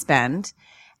money to spend,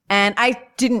 and I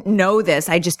didn't know this.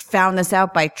 I just found this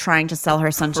out by trying to sell her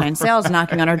Sunshine Sales,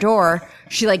 knocking on her door.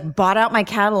 She like bought out my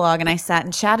catalog, and I sat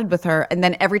and chatted with her, and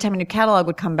then every time a new catalog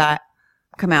would come out,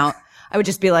 I would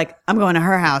just be like, I'm going to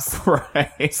her house.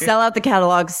 Right. Sell out the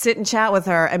catalog, sit and chat with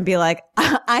her and be like,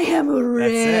 I am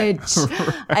rich.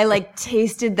 I like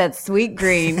tasted that sweet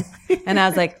green and I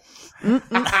was like,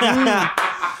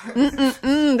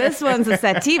 this one's a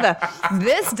sativa.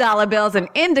 This dollar bill's an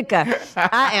indica.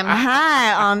 I am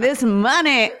high on this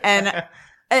money. And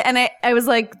I was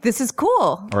like, this is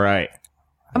cool. Right.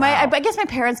 I guess my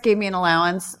parents gave me an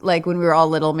allowance, like when we were all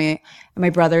little, me and my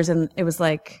brothers, and it was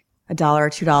like $1 or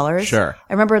 $2. Sure.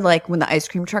 I remember like when the ice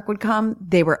cream truck would come,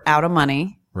 they were out of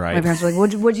money. Right. My parents were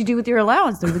like, what'd you do with your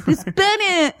allowance? They were like, we spent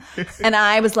it. And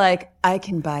I was like, I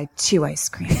can buy 2 ice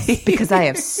creams because I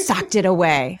have socked it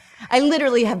away. I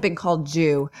literally have been called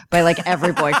Jew by like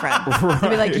every boyfriend. They'd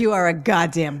be like, you are a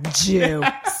goddamn Jew,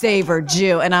 saver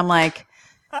Jew. And I'm like,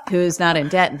 who's not in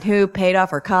debt and who paid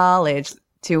off her college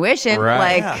tuition?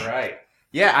 Right. Like, Right.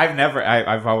 Yeah,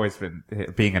 I've always been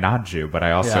being a non-Jew, but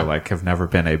I also like have never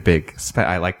been a big,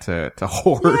 I like to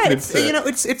hoard. Yeah, it's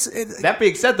That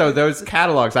being said, though, those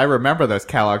catalogs, I remember those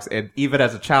catalogs, and even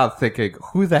as a child thinking,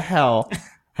 who the hell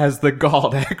has the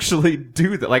gall to actually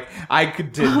do that? Like,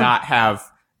 did not have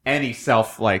any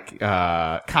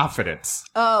confidence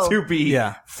to be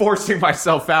forcing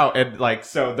myself out. And like,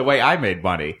 so the way I made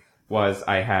money was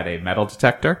I had a metal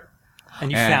detector.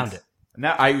 and you found it. No,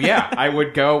 I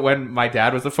would go when my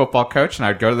dad was a football coach, and I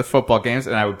would go to the football games,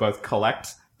 and I would both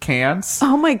collect cans.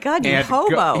 oh my God, you and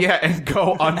hobo. and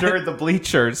go under the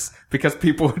bleachers because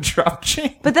people would drop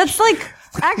change. But that's like,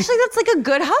 actually, that's like a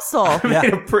good hustle.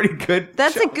 Made a pretty good.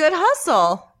 That's a good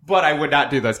hustle. But I would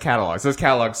not do those catalogs. Those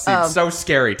catalogs seemed so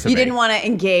scary to me. You didn't want to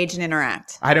engage and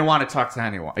interact. I didn't want to talk to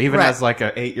anyone. Even Right. as like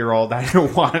an 8-year-old, I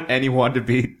didn't want anyone to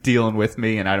be dealing with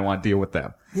me, and I didn't want to deal with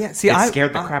them. Yeah, see, it I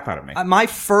scared the crap out of me. My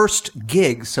first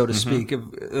gig, so to speak,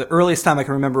 the earliest time I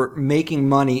can remember making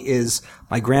money is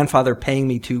my grandfather paying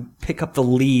me to pick up the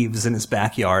leaves in his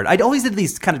backyard. I always did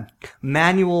these kind of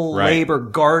manual labor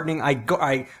gardening.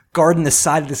 I gardened the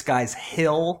side of this guy's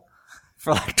hill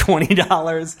for like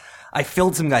 $20. I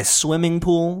filled some guy's swimming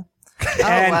pool.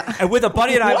 And with a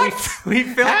buddy and I, we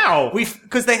filled. How?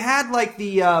 Because they had like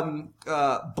the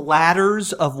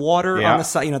bladders of water on the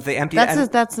side. You know, they emptied.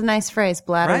 That's a nice phrase.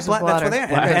 Bladders of That's water. what they are.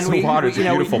 Bladders of Water is a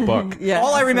beautiful book. Yeah.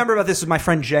 All I remember about this is my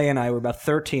friend Jay and I were about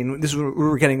 13. We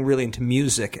were getting really into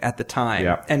music at the time.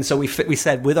 Yeah. And so we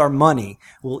said, with our money,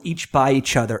 we'll each buy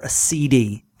each other a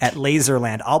CD at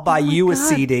Laserland. I'll buy you a God.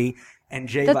 CD. And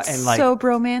Jay, That's and like, so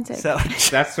romantic. so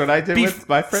That's what I did with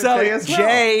my friend so Jay as well.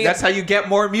 Jay- That's how you get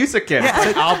more music in.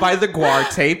 Like, I'll buy the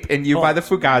Guar tape, and you buy the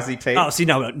Fugazi tape. Oh, see,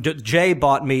 no, Jay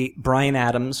bought me Bryan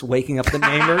Adams' "Waking Up the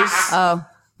Namers,"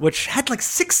 which had like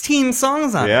 16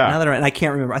 songs on it. Yeah. Now that and I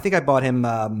can't remember. I think I bought him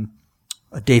a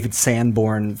David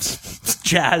Sanborn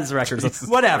jazz record,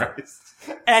 whatever. Christ.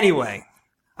 Anyway,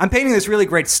 I'm painting this really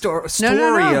great story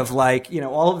No. of like, you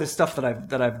know, all of this stuff that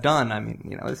I've done. I mean,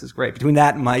 you know, this is great. Between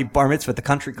that and my bar mitzvah at the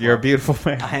country club, You're a beautiful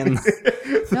man. I am.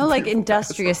 No, like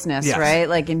industriousness, Yes. right?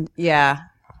 Like,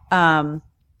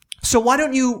 So why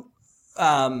don't you?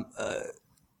 Why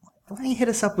don't you hit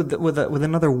us up with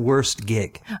another worst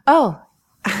gig? oh,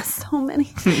 so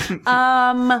many.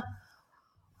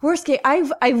 Worst gig.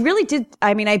 I really did.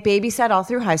 I mean, I babysat all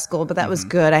through high school, but that was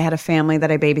good. I had a family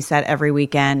that I babysat every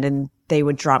weekend, and they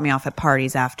would drop me off at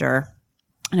parties after,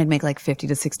 and I'd make like $50 to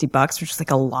 $60, which is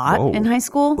like a lot in high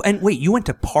school. And wait, you went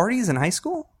to parties in high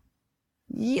school?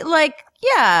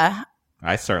 Yeah.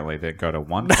 I certainly did go to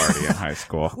one party in high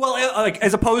school. Well, like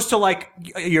as opposed to like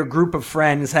your group of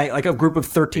friends, like a group of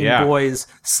 13 boys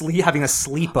having a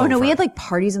sleepover. Oh no, we had like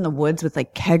parties in the woods with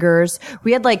like keggers.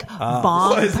 We had like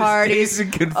bong parties.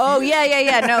 Oh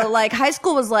yeah. No, like high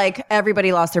school was like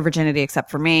everybody lost their virginity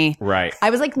except for me. Right. I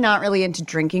was like not really into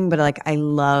drinking, but like I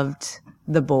loved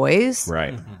the boys.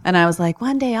 Right. And I was like,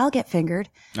 one day I'll get fingered.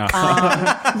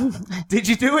 Did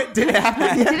you do it? Did it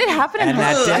happen? Did it happen? And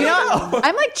that day- You know,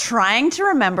 I'm like trying to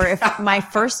remember if my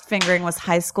first fingering was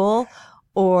high school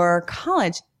or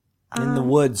college. In the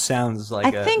woods sounds like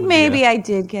I think maybe I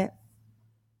did get.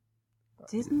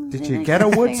 Did you get a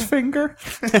woods finger?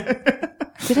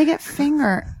 Did I get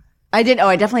finger? I did. Oh,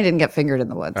 I definitely didn't get fingered in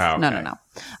the woods. Oh, okay.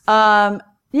 No.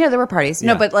 Yeah, there were parties.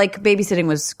 No, but like babysitting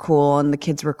was cool and the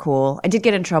kids were cool. I did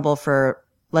get in trouble for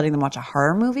letting them watch a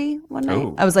horror movie one night.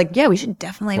 Ooh. I was like, yeah, we should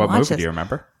definitely What watch movie this. do you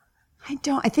remember? I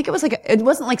think it was like, it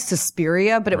wasn't like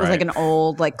Suspiria, but it was Right. like an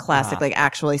old, like classic, like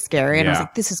actually scary. And I was Yeah.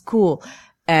 like, this is cool.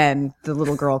 And the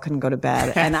little girl couldn't go to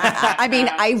bed. And I mean,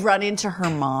 I run into her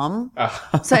mom.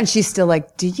 So, and she's still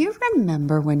like, do you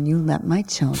remember when you let my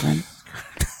children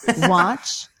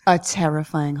watch a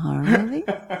terrifying horror movie?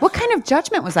 What kind of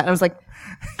judgment was that? And I was like,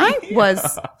 I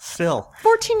was Still.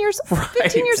 14 years,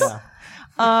 15 years old.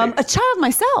 A child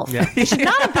myself. You should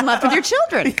not have been left with your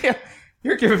children.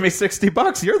 You're giving me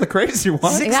 $60. You're the crazy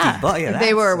one. Yeah, yeah,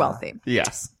 they were that's, wealthy.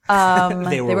 Yes.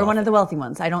 They were one of the wealthy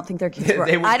ones. I don't think their kids were.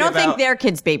 They would I don't give think out- their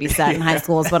kids babysat in high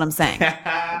school is what I'm saying.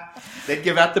 They'd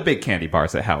give out the big candy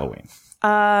bars at Halloween.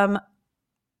 So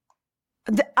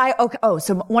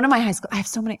one of my high school, I have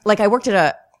so many, like I worked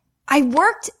at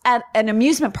an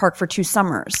amusement park for 2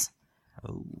 summers.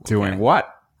 Doing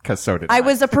what? Because so did I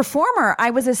was a performer. I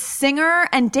was a singer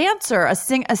and dancer, a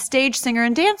stage singer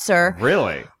and dancer.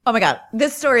 Really? Oh my God.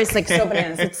 This story is like so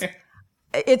bananas.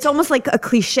 It's almost like a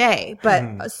cliche,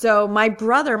 but so my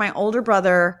older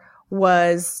brother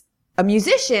was a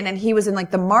musician and he was in like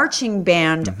the marching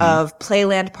band of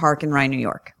Playland Park in Rye, New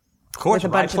York. Of course,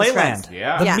 With a bunch of his friends. Playland.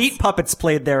 Yeah. The Yes. Meat Puppets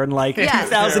played there in like Yes.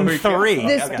 2003.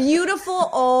 This beautiful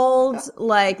old,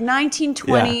 like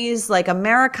 1920s, like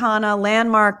Americana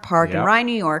landmark park in Yep. Rye,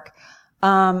 New York,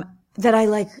 that I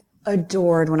like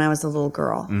adored when I was a little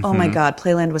girl. Oh my God,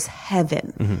 Playland was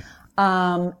heaven.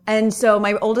 And so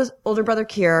my older brother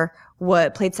Kier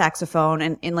played saxophone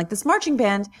and in like this marching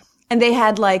band, and they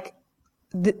had like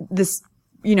this,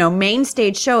 main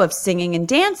stage show of singing and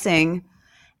dancing,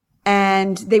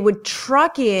 and they would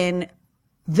truck in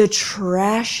the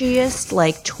trashiest,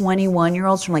 like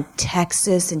 21-year-olds from like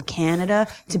Texas and Canada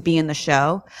to be in the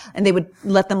show. And they would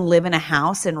let them live in a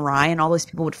house in Rye and all those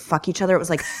people would fuck each other. It was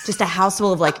like just a house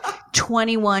full of like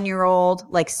 21-year-old,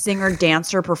 like singer,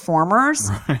 dancer,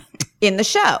 performers in the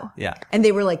show. Yeah. And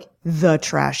they were like the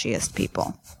trashiest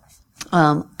people.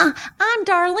 I'm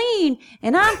Darlene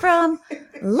and I'm from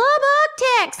Lubbock,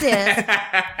 Texas.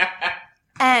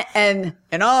 And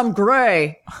I'm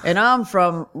Gray, and I'm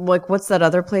from, like, what's that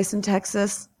other place in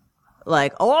Texas?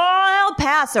 Like, El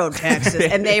Paso, Texas.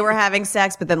 And they were having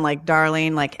sex, but then, like,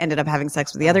 Darlene, like, ended up having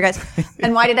sex with the other guys.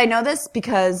 And why did I know this?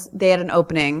 Because they had an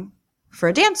opening for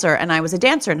a dancer, and I was a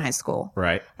dancer in high school.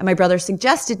 Right. And my brother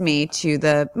suggested me to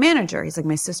the manager. He's like,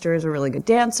 my sister is a really good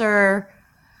dancer.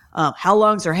 How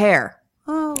long's her hair?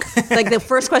 Oh, like, the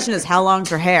first question is, how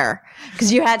long's her hair?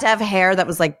 Because you had to have hair that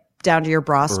was, like, down to your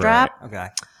bra strap. Okay.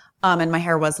 And my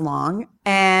hair was long.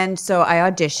 And so I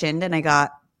auditioned and I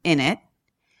got in it.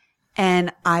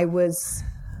 And I was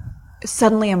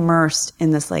suddenly immersed in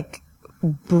this like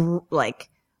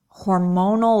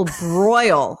hormonal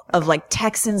broil of like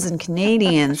Texans and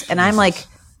Canadians. And I'm like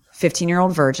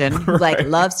 15-year-old virgin who like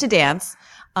loves to dance.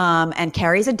 And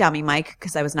carries a dummy mic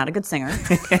because I was not a good singer.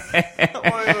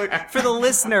 For the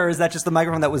listener, is that just the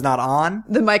microphone that was not on?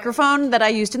 The microphone that I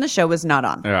used in the show was not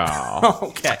on Oh,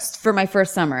 Okay. for my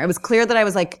first summer. It was clear that I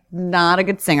was like not a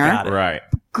good singer. Got it. right.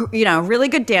 Really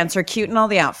good dancer, cute in all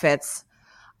the outfits.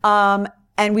 And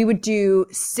we would do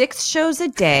 6 shows a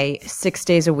day, 6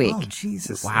 days a week Oh,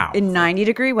 Jesus. Wow. in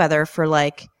 90-degree weather for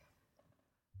like,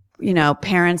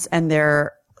 parents and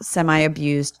their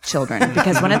semi-abused children.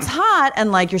 Because when it's hot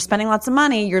and like you're spending lots of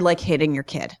money, you're like hitting your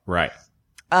kid. Right.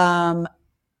 And,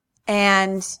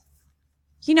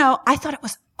 I thought it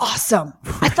was awesome.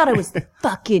 I thought I was the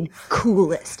fucking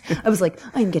coolest. I was like,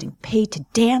 I'm getting paid to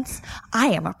dance. I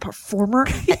am a performer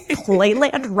at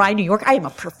Playland, Rye, New York. I am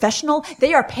a professional.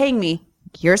 They are paying me.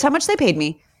 Here's how much they paid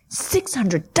me.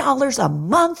 $600 a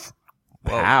month.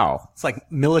 Wow. It's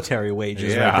like military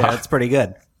wages Yeah. right there. That's pretty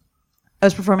good. I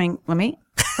was performing, let me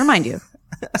remind you,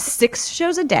 6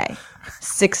 shows a day,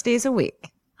 6 days a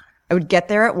week. I would get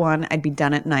there at 1. I'd be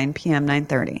done at 9 p.m.,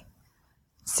 9:30.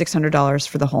 $600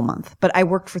 for the whole month. But I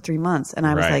worked for 3 months and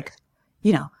I was Right.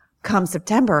 like, come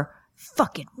September,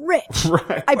 fucking rich.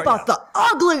 I bought the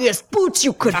ugliest boots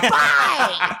you could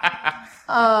buy.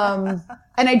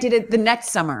 And And I did it the next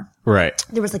summer. Right.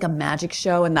 There was like a magic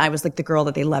show, and I was like the girl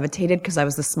that they levitated because I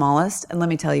was the smallest. And let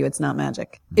me tell you, it's not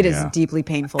magic. It is deeply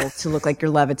painful to look like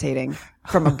you're levitating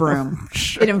from a broom.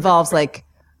 It involves like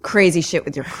crazy shit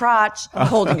with your crotch,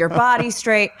 holding your body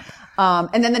straight.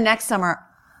 And then the next summer,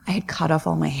 I had cut off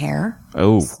all my hair.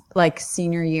 Oh. Like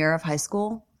senior year of high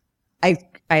school. I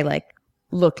like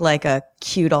looked like a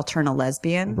cute alterna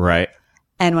lesbian. Right.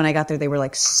 And when I got there, they were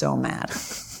like so mad.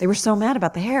 They were so mad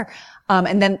about the hair.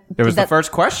 And then It was the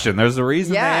first question. There's a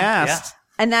reason they asked.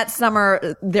 And that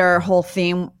summer, their whole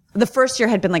theme, the first year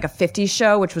had been like a 50s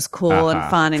show, which was cool and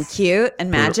fun and cute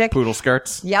and magic. Poodle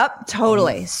skirts. Yep,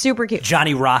 totally. Super cute.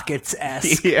 Johnny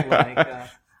Rockets-esque. Yeah.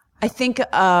 I think,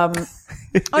 oh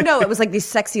no, it was like these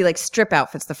sexy like strip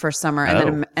outfits the first summer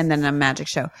and then a magic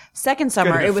show. Second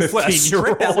summer, it was. What, a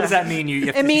strip? What does that mean? You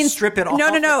have It to means strip it off?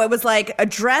 No. It was like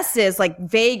dresses like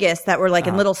Vegas that were like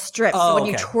in little strips. So when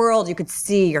you okay. twirled, you could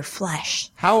see your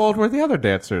flesh. How old were the other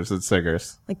dancers and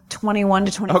singers? Like 21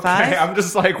 to 25. Okay, I'm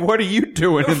just like, what are you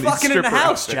doing in these fucking in the stripper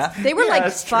house, outfits? Jeff. They were like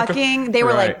that's true. fucking. They were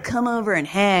Right. like, come over and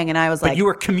hang, and I was like, But you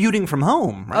were commuting from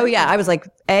home, right? oh yeah. I was like,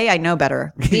 A, I know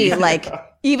better. B, like,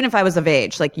 even if I was of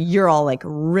age, like you're all like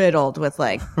riddled with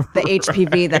like the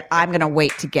HPV that I'm gonna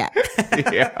wait to get.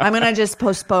 Yeah. I'm gonna just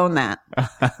postpone that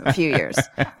a few years.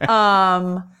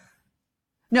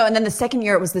 No, and then the second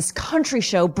year it was this country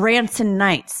show, Branson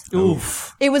Nights.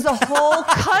 Oof. It was a whole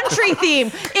country theme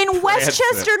in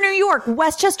Westchester, New York.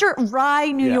 Westchester,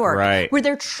 Rye, New York. right. Where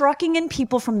they're trucking in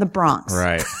people from the Bronx.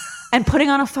 Right. And putting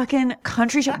on a fucking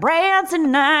country show.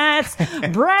 Branson Nights.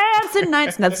 Branson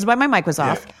Nights. And that's why my mic was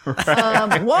off.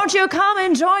 Won't you come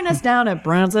and join us down at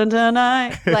Branson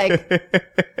tonight? Like,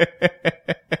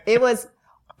 it was,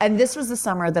 and this was the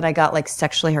summer that I got like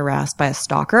sexually harassed by a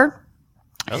stalker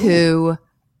who,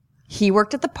 he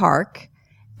worked at the park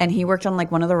and he worked on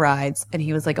like one of the rides and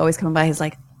he was like always coming by. He's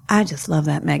like, I just love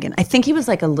that Megan. I think he was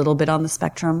like a little bit on the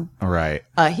spectrum. Right.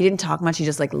 He didn't talk much. He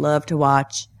just like loved to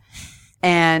watch.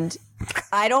 And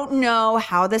I don't know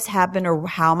how this happened or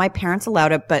how my parents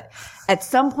allowed it, but at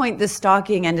some point this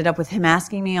stalking ended up with him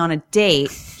asking me on a date.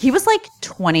 He was like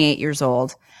 28 years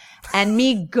old and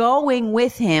me going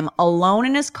with him alone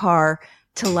in his car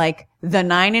to like the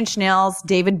Nine Inch Nails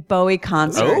David Bowie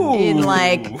concert in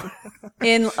like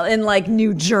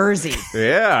New Jersey.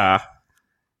 Yeah.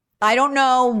 I don't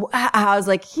know how. I was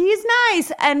like, he's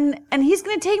nice and he's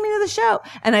going to take me to the show.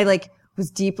 And I like was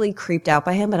deeply creeped out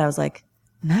by him, but I was like,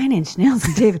 Nine Inch Nails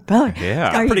and David Bowie.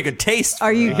 Yeah. Got pretty good taste.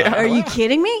 Are you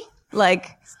kidding me? Like,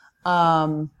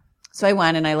 so I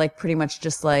went and I like pretty much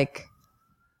just like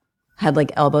had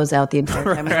like elbows out the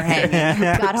entire time we were hanging.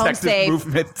 Got home Protective safe.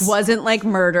 movements. Wasn't like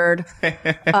murdered.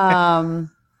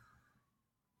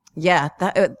 Yeah,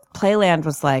 Playland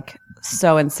was like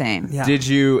so insane. Yeah. Did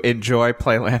you enjoy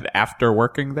Playland after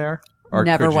working there? Or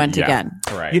Never could you- went yeah. again.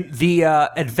 Right. The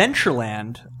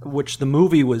Adventureland, which the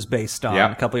movie was based on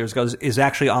Yep. a couple years ago, is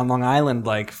actually on Long Island,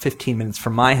 like 15 minutes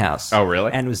from my house. Oh,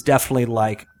 really? And was definitely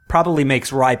like, probably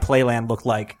makes Rye Playland look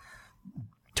like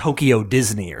Tokyo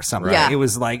Disney or something. Yeah. It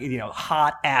was like,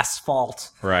 hot asphalt.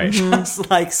 Right. Just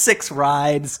like 6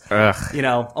 rides. Ugh.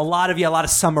 A lot of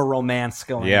summer romance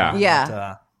going Yeah. on.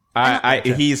 Yeah. But,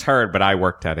 He's heard, but I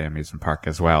worked at amusement park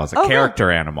as well as a Oh,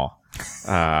 character animal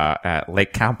at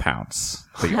Lake Compounds,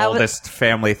 the How- oldest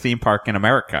family theme park in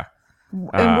America.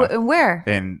 And where?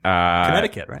 In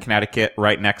Connecticut, right? Connecticut,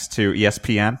 right next to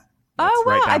ESPN. Oh, It's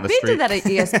wow. right down I've the been street. to that at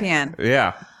ESPN.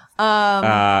 Yeah.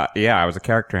 Yeah, I was a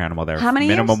character animal there. How many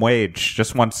Minimum years? wage,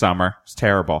 just one summer. It's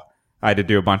terrible. I had to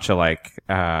do a bunch of like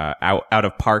out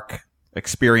of park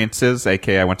experiences.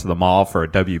 aka I went to the mall for a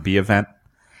WB event.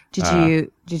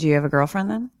 Did you have a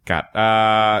girlfriend then? Did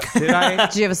I?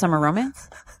 Did you have a summer romance?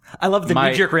 I love the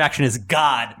My- knee-jerk reaction is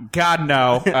God. God,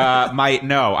 no.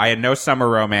 No, I had no summer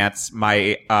romance.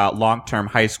 My long-term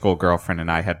high school girlfriend and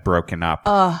I had broken up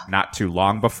not too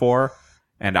long before,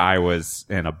 and I was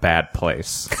in a bad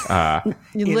place.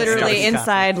 You literally Starting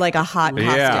inside like a hot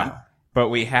costume. Yeah. But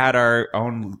we had our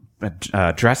own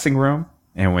dressing room,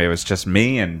 and it was just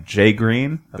me and Jay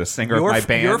Green, the singer of my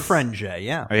band. Your friend Jay,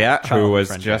 yeah. Yeah, who Childhood was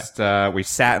friend just, we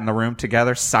sat in the room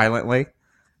together silently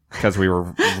because we were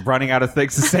running out of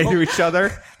things to say to each other.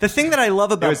 The thing that I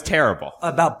love It about was terrible.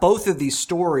 both of these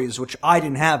stories, which I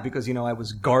didn't have because, I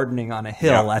was gardening on a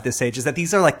hill Yeah. at this age, is that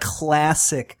these are like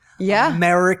classic Yeah.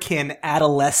 American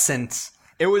adolescent.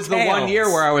 It was the one Tales. year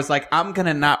where I was like, I'm going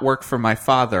to not work for my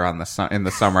father in the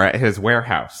summer at his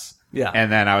warehouse. Yeah.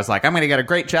 And then I was like, I'm going to get a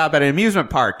great job at an amusement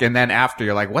park. And then after,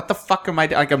 you're like, what the fuck am I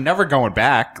doing? Like, I'm never going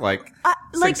back. Like,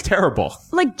 this thing's terrible.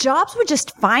 Like jobs would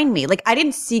just find me. Like I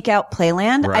didn't seek out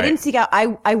Playland. Right. I didn't seek out.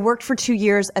 I worked for 2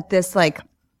 years at this like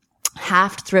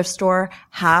half thrift store,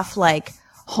 half like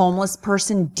homeless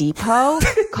person depot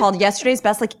called Yesterday's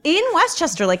Best, like in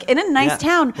Westchester, like in a nice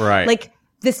town. Right. Like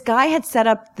this guy had set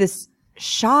up this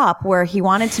shop where he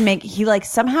wanted to make, he like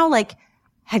somehow like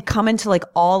had come into like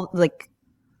all like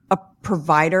a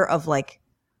provider of like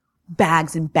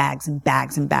bags and bags and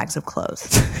bags and bags of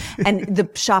clothes. And the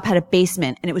shop had a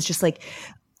basement and it was just like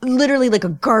literally like a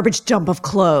garbage dump of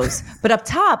clothes. But up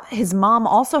top, his mom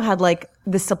also had like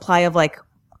the supply of like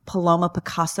Paloma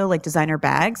Picasso, like designer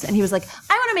bags. And he was like,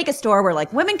 I want to make a store where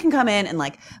like women can come in and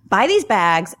like buy these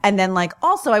bags. And then like,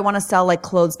 also I want to sell like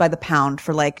clothes by the pound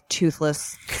for like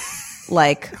toothless,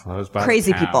 like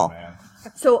crazy people. Man.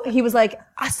 So he was like,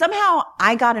 somehow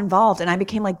I got involved and I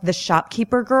became like the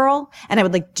shopkeeper girl and I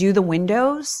would like do the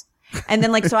windows. And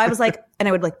then like, so I was like, and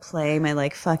I would like play my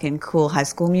like fucking cool high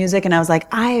school music. And I was like,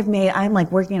 I'm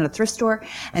like working at a thrift store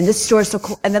and this store is so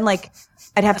cool. And then like,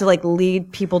 I'd have to like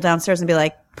lead people downstairs and be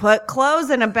like, put clothes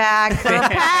in a bag for a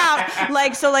pound.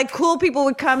 Like, so like cool people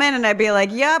would come in and I'd be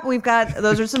like, yep, we've got,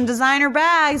 those are some designer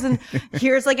bags. And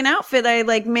here's like an outfit I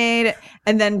like made.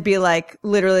 And then be like,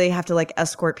 literally have to like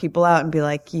escort people out and be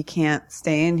like, you can't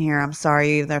stay in here. I'm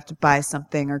sorry. You either have to buy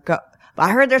something or go.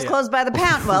 I heard there's clothes by the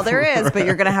pound. Well, there is, but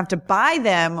you're going to have to buy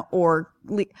them or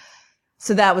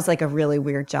so that was like a really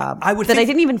weird job I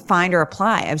didn't even find or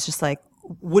apply. I was just like,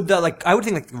 I would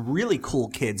think like really cool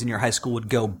kids in your high school would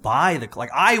go buy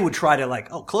I would try to like,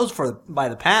 clothes by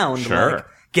the pound. Sure. Like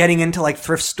getting into like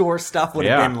thrift store stuff would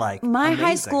have been like my amazing.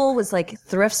 High school was like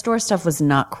thrift store stuff was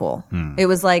not cool. It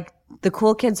was like the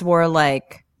cool kids wore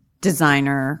like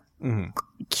designer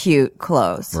cute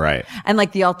clothes. Right. And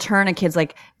like the alternate kids,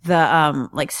 like the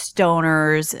like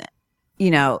stoners,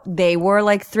 you know, they wore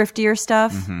like thriftier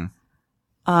stuff.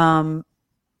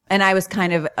 And I was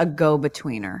kind of a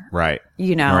go-betweener. Right.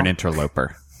 You know. Or an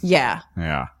interloper. Yeah.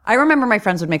 Yeah. I remember my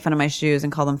friends would make fun of my shoes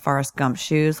and call them Forrest Gump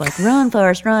shoes. Like, run,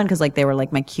 Forrest, run. Cause like they were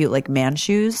like my cute like man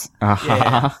shoes.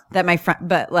 That my friend,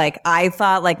 but like I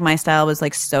thought like my style was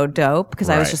like so dope because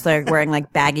I was just like wearing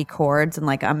like baggy cords and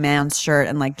like a man's shirt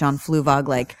and like John Fluvog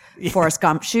like Forrest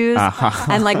Gump shoes.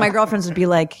 And like my girlfriends would be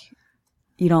like,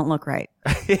 you don't look right.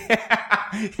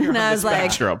 And I was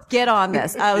like, get on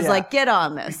this. I was like, get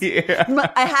on this.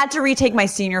 I had to retake my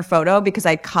senior photo because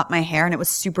I'd cut my hair and it was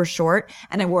super short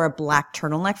and I wore a black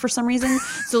turtleneck for some reason.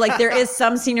 So like there is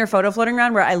some senior photo floating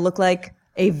around where I look like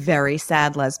a very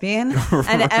sad lesbian.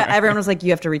 And everyone was like,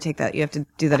 you have to retake that. You have to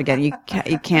do that again. You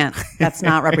can't. That's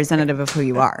not representative of who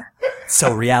you are.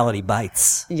 So reality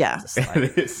bites. Yeah.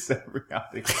 It is so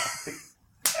reality bites.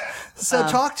 So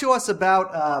talk to us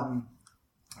about,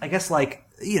 I guess like,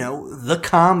 you know, the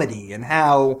comedy and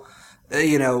how,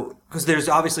 you know, because there's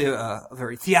obviously a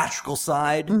very theatrical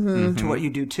side to what you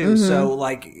do too. So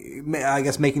like, I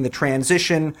guess making the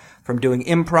transition from doing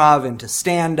improv into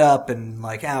stand up and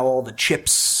like how all the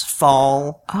chips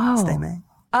fall. Oh, they may.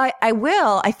 I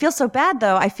will. I feel so bad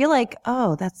though. I feel like,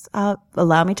 that's,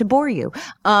 allow me to bore you.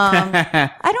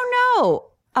 I don't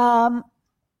know.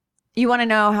 You want to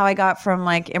know how I got from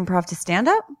like improv to stand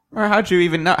up? Or how'd you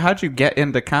get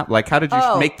into like how did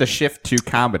you make the shift to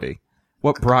comedy?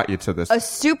 What brought you to this? A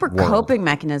super world? Coping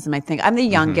mechanism, I think. I'm the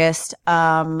youngest.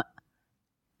 I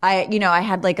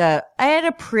had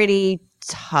a pretty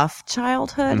tough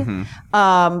childhood.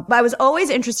 But I was always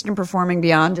interested in performing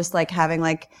beyond just like having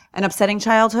like an upsetting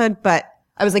childhood, but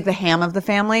I was like the ham of the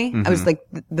family. I was like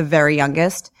the very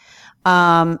youngest.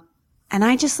 And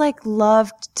I just like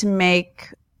loved to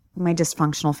make my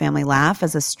dysfunctional family laugh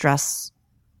as a stress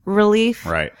relief.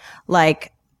 Right.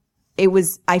 Like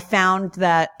I found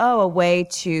that, a way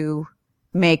to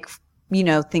make, you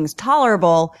know, things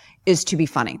tolerable is to be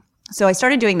funny. So I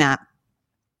started doing that.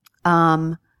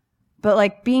 But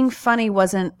like being funny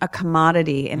wasn't a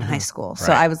commodity in high school.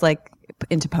 So I was like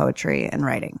into poetry and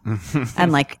writing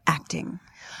and like acting.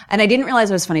 And I didn't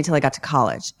realize it was funny till I got to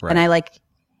college. Right. And I like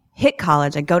hit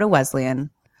college. I go to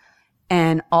Wesleyan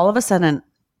and all of a sudden,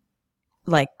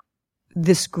 like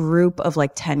this group of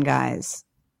like 10 guys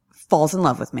falls in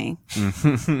love with me.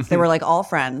 They were like all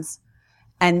friends.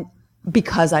 And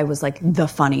because I was like the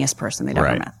funniest person they'd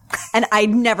ever met. And I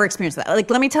never experienced that. Like,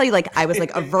 let me tell you, like, I was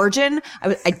like a virgin.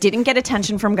 I didn't get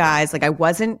attention from guys. Like, I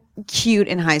wasn't cute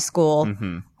in high school.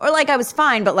 Or like, I was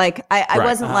fine, but like, I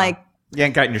wasn't like, you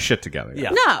ain't gotten your shit together. Yeah.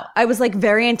 No, I was like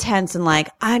very intense and like,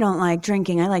 I don't like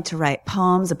drinking. I like to write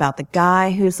poems about the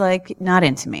guy who's like not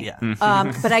into me.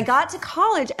 Yeah. But I got to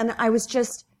college and I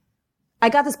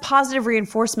got this positive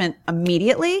reinforcement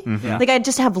immediately. Like I'd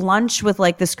just have lunch with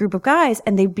like this group of guys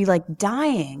and they'd be like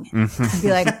dying. I'd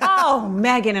be like, oh,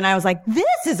 Megan. And I was like,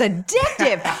 this is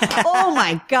addictive. Oh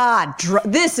my God.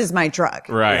 This is my drug.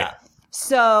 Right.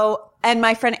 So, and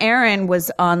my friend Aaron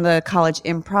was on the college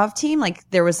improv team. Like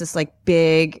there was this like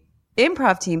big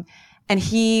improv team and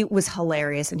he was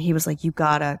hilarious. And he was like, you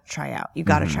gotta try out. You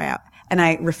gotta try out. And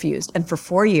I refused. And for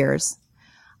 4 years,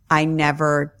 I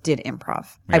never did improv.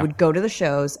 I would go to the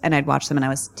shows and I'd watch them and I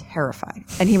was terrified.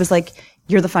 And he was like,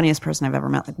 you're the funniest person I've ever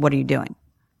met. Like, what are you doing?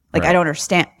 Like, I don't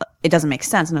understand. It doesn't make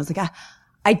sense. And I was like,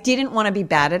 I didn't want to be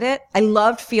bad at it. I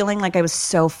loved feeling like I was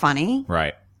so funny.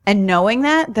 Right. And knowing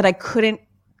that I couldn't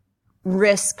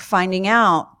risk finding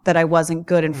out that I wasn't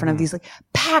good in front of these like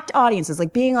packed audiences,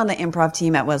 like being on the improv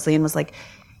team at Wesleyan was like,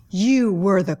 you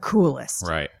were the coolest.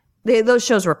 Right. Those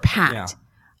shows were packed.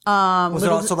 Was it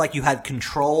also like you had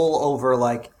control over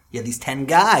like, these 10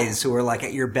 guys who were like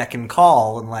at your beck and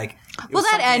call and like, well,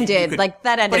 that ended.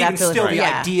 That ended but even after still the the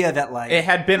idea that like It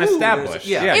had been established.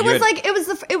 yeah.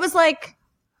 it was like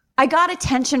I got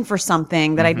attention for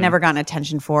something that I'd never gotten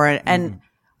attention for. And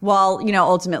while,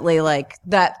 ultimately like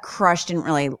that crush didn't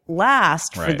really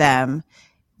last for Right. them,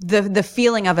 the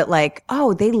feeling of it like,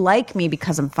 oh, they like me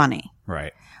because I'm funny,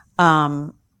 Right.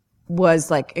 was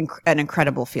like an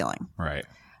incredible feeling. Right.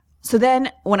 So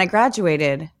then when I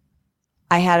graduated,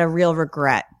 I had a real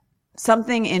regret.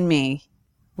 Something in me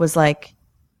was like,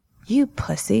 you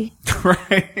pussy.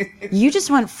 Right. You just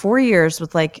went 4 years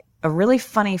with like a really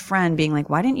funny friend being like,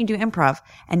 why didn't you do improv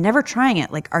and never trying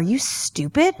it? Like, are you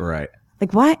stupid? Right.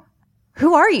 Like, what?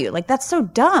 Who are you? Like, that's so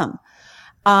dumb.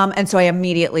 And so I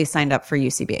immediately signed up for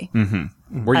UCB.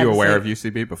 Were you aware of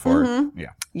UCB before? Yeah.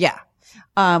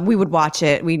 Yeah. We would watch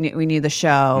it. We knew the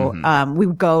show. We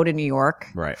would go to New York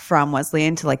Right. from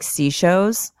Wesleyan to like see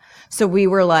shows. So we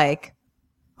were like,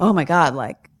 oh my God,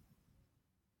 like,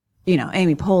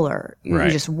 Amy Poehler, we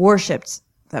Right. just worshipped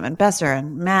them and Besser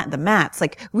and the Matts.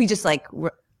 Like we just like,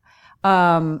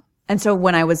 and so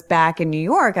when I was back in New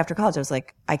York after college, I was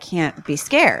like, I can't be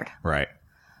scared. Right.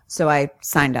 So I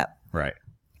signed up. Right.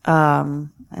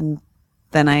 And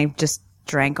then I just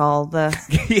drank all the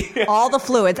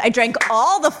fluids. I drank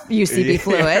all the UCB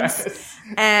fluids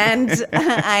and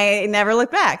I never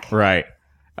looked back. Right.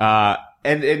 But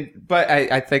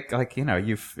I think like,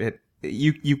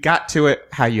 you got to it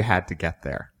how you had to get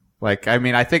there. Like, I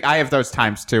mean, I think I have those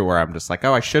times too where I'm just like,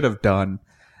 oh, I should have done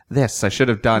this. I should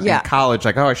have done in college.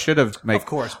 Like, oh, I should have of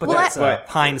course, but that's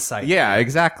hindsight. Yeah,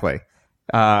 exactly.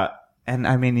 And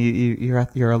I mean, you're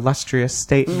at your illustrious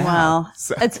state now. Well,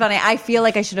 So- it's funny. I feel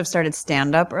like I should have started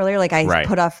stand up earlier. Like I Right.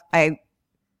 I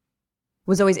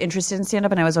was always interested in stand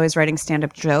up and I was always writing stand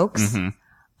up jokes.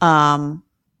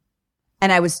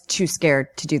 And I was too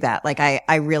scared to do that. Like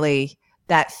I really,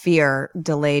 that fear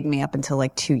delayed me up until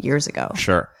like 2 years ago.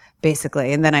 Sure.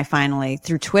 Basically. And then I finally,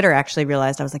 through Twitter, actually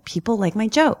realized I was like, people like my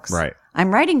jokes. Right.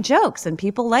 I'm writing jokes and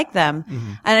people like them.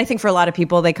 And I think for a lot of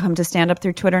people, they come to stand up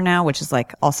through Twitter now, which is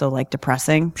like also like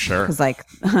depressing. Sure. Because like,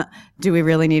 do we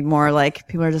really need more? Like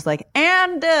people are just like,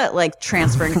 and like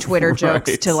transferring Twitter jokes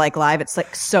Right. to like live. It's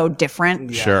like so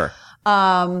different. Sure.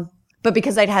 But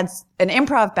because I'd had an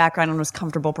improv background and was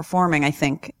comfortable performing, I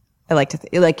think I like to,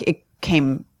 like it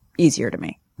came easier to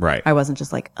me. Right. I wasn't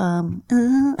just like,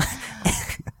 but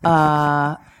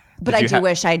I you do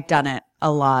wish I'd done it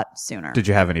a lot sooner. Did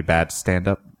you have any bad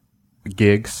stand-up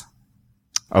gigs?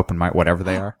 Open mic, whatever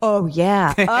they are. Oh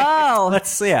yeah. Oh,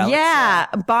 Let's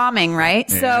bombing, right?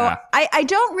 So Yeah. I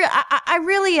don't I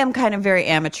really am kind of very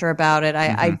amateur about it.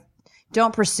 I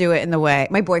don't pursue it in the way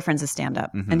my boyfriend's a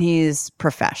stand-up and he's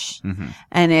profesh,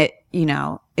 and it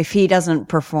if he doesn't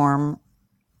perform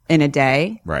in a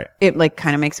day, Right. it like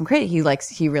kind of makes him crazy.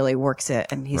 He really works it,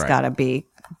 and he's Right. got to be,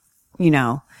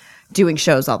 doing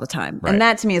shows all the time. Right. And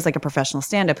that to me is like a professional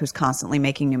stand-up who's constantly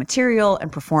making new material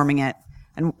and performing it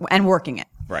and working it.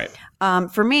 Right.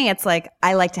 For me, it's like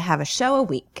I like to have a show a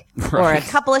week or a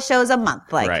couple of shows a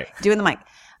month, like Right. doing the mic.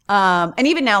 And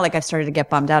even now, like I've started to get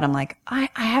bummed out. I'm like, I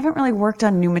haven't really worked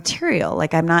on new material.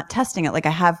 Like I'm not testing it. Like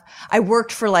I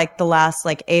worked for like the last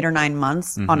like 8 or 9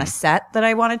 months on a set that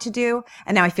I wanted to do.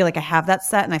 And now I feel like I have that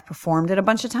set and I've performed it a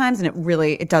bunch of times and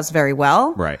it does very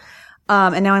well. Right.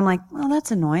 And now I'm like, well,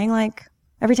 that's annoying. Like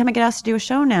every time I get asked to do a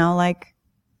show now, like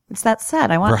it's that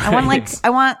set. I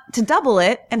want to double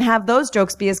it and have those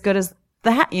jokes be as good as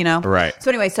the Right.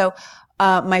 So anyway,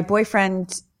 my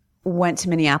boyfriend went to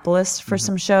Minneapolis for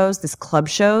some shows, this club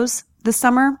shows this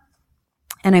summer.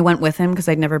 And I went with him because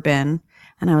I'd never been.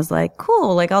 And I was like,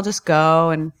 cool, like I'll just go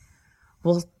and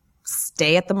we'll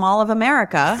stay at the Mall of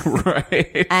America.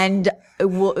 Right. And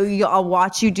I'll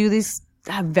watch you do these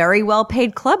very well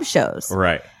paid club shows.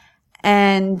 Right.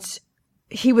 And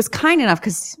he was kind enough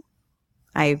because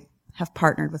I have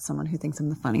partnered with someone who thinks I'm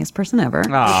the funniest person ever. Which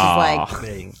is Aw.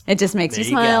 like, it just makes you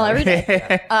There you smile go. every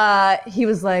day. He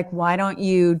was like, why don't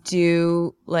you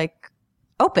do like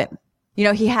open? You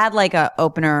know, he had like a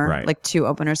opener, Right. like 2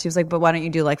 openers. He was like, but why don't you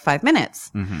do like 5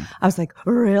 minutes? I was like,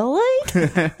 really?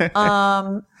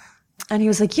 And he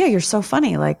was like, yeah, you're so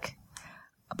funny. Like,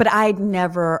 but I've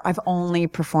only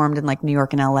performed in like New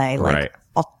York and LA, like Right.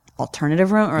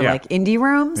 alternative room or Yeah. like indie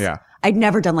rooms. Yeah. I'd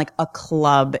never done like a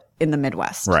club in the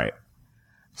Midwest. Right.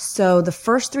 So the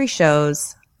first 3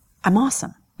 shows, I'm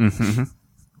awesome. Mm-hmm.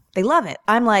 They love it.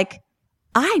 I'm like,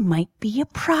 I might be a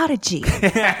prodigy.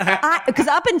 Because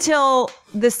up until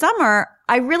this summer,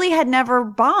 I really had never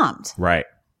bombed. Right.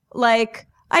 Like,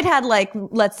 I'd had like,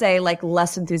 let's say like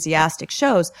less enthusiastic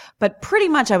shows, but pretty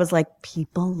much I was like,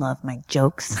 people love my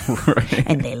jokes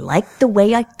and they like the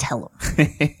way I tell them.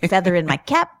 Feather in my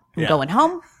cap. I'm going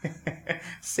home.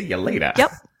 See you later.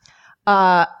 Yep.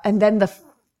 And then the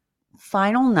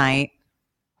final night,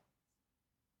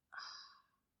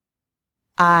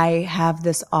 I have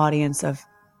this audience of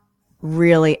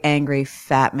really angry,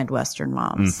 fat Midwestern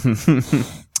moms.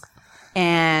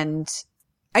 And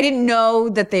I didn't know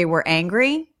that they were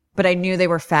angry, but I knew they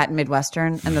were fat and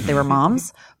Midwestern and that they were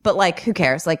moms. But like, who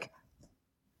cares? Like,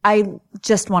 I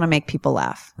just want to make people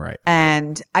laugh. Right.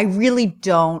 And I really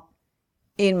don't,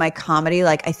 in my comedy,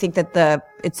 like, I think that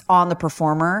it's on the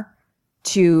performer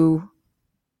to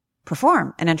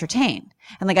perform and entertain.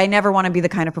 And like, I never want to be the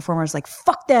kind of performer who's like,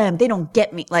 fuck them, they don't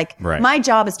get me. Like, Right. my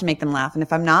job is to make them laugh. And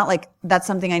if I'm not, like, that's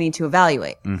something I need to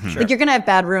evaluate. Like, you're going to have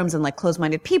bad rooms and like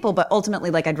closed-minded people, but ultimately,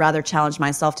 like, I'd rather challenge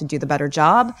myself to do the better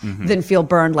job than feel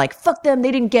burned like, fuck them,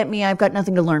 they didn't get me, I've got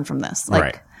nothing to learn from this. Like,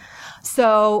 Right.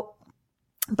 so,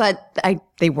 but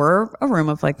they were a room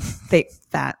of like,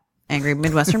 fat, angry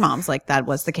Midwestern moms. Like, that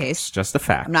was the case. Just a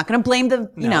fact. I'm not going to blame the,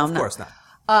 you know. of course not.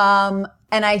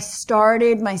 And I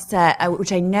started my set,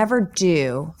 which I never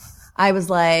do. I was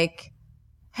like,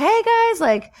 hey guys,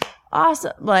 like,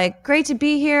 awesome, like, great to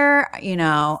be here, you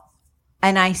know.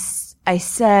 And I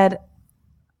said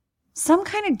some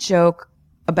kind of joke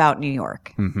about New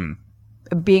York,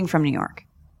 being from New York.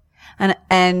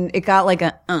 And it got like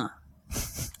a,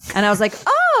 And I was like,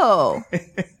 oh,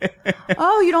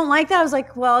 you don't like that? I was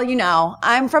like, well, you know,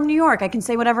 I'm from New York. I can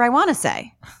say whatever I want to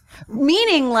say.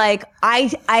 Meaning like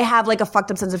I have like a fucked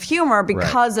up sense of humor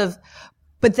because of,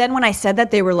 but then when I said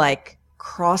that, they were like,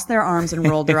 crossed their arms and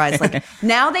rolled their eyes. Like,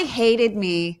 now they hated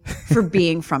me for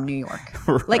being from New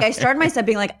York. Like, I started my set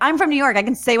being like, I'm from New York. I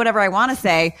can say whatever I want to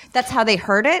say. That's how they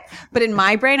heard it. But in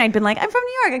my brain, I'd been like, I'm from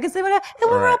New York. I can say whatever. And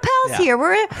we're all pals here.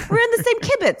 We're in the same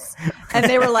kibbutz. And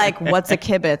they were like, what's a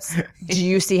kibbutz? Do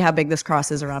you see how big this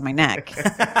cross is around my neck?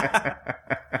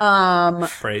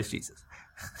 Praise Jesus.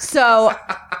 So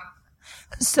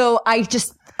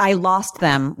I lost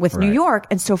them with New York.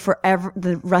 And so forever,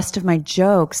 the rest of my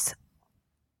jokes,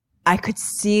 I could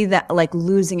see that, like,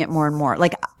 losing it more and more.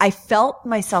 Like, I felt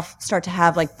myself start to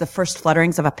have like the first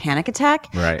flutterings of a panic attack.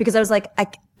 Right. Because I was like,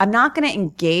 I'm not going to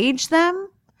engage them.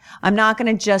 I'm not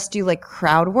going to just do like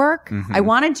crowd work. I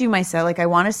want to do my set. Like, I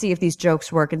want to see if these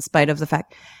jokes work in spite of the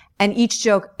fact. And each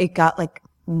joke, it got like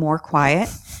more quiet.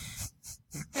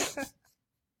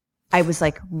 I was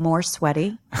like more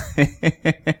sweaty.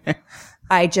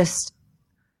 I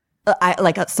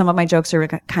like some of my jokes are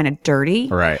kind of dirty.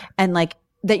 Right. And like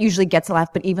that usually gets a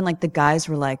laugh, but even like the guys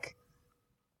were like,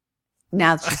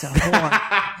 now she's a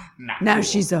whore. Now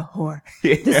she's a whore.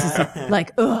 This is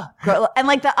like, ugh. And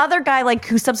like the other guy, like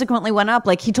who subsequently went up,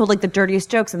 like he told like the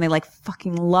dirtiest jokes and they like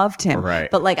fucking loved him.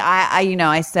 Right. But like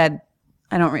I said,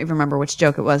 I don't even remember which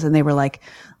joke it was. And they were like,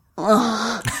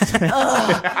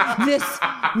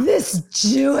 this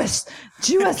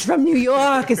Jewess from New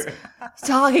York is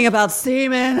talking about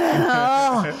semen.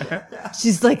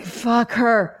 She's like, fuck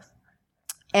her.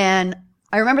 And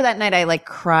I remember that night I like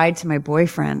cried to my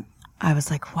boyfriend. I was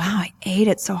like, wow, I ate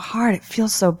it so hard. It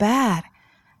feels so bad.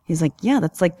 He's like, yeah,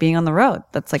 that's like being on the road.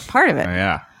 That's like part of it. Oh,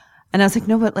 yeah. And I was like,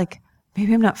 no, but like,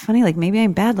 maybe I'm not funny. Like, maybe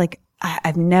I'm bad. Like,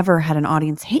 I've never had an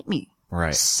audience hate me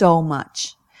so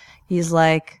much. He's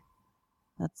like,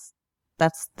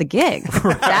 that's the gig.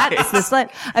 That's the slut.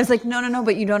 I was like, no,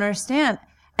 but you don't understand.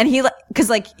 And he, cause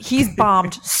like, he's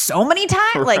bombed so many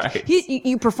times. Like,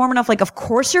 you perform enough, like, of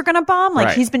course you're gonna bomb.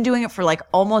 Like, he's been doing it for like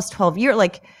almost 12 years.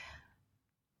 Like,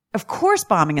 of course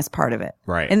bombing is part of it.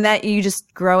 Right. And that you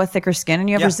just grow a thicker skin and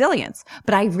you have resilience.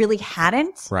 But I really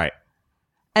hadn't. Right.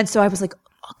 And so I was like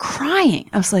crying.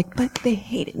 I was like, but they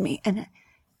hated me. And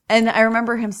I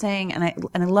remember him saying, and I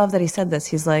love that he said this.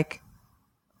 He's like,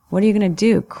 what are you going to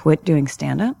do? Quit doing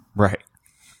stand-up? Right.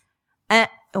 And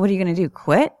what are you going to do?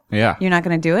 Quit? Yeah. You're not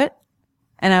going to do it?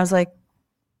 And I was like,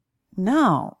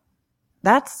 no,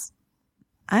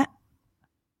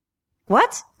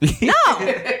 What? No.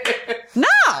 No.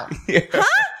 Huh?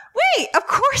 Wait, of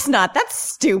course not. That's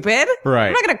stupid. Right.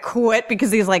 I'm not going to quit because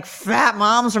these like fat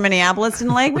moms from Minneapolis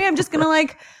didn't like me. I'm just going to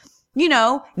like,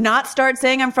 not start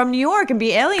saying I'm from New York and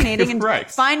be alienating and Right.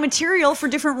 find material for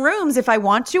different rooms if I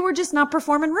want to, or just not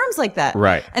perform in rooms like that.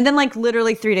 Right. And then like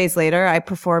literally 3 days later, I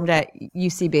performed at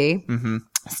UCB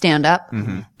stand up,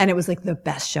 and it was like the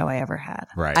best show I ever had.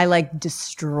 Right. I like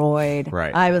destroyed.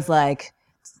 Right. I was like,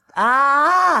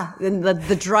 and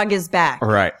the drug is back.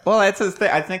 Right. Well, it's a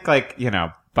thing. I think like,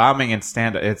 bombing and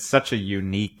stand-up, it's such a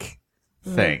unique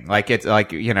thing. Like it's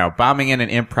like, bombing in an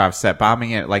improv set,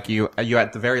 bombing in, like you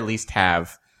at the very least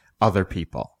have other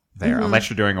people there, unless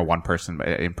you're doing a one-person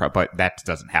improv, but that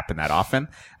doesn't happen that often.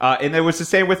 And it was the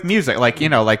same with music. Like,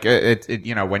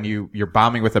 when you're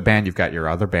bombing with a band, you've got your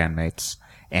other bandmates,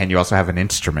 and you also have an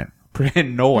instrument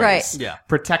and noise Right. Yeah.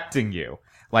 protecting you.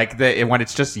 Like when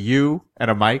it's just you and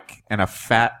a mic and a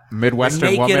fat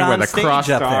Midwestern Naked woman on with a stage crossed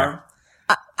up there. arm.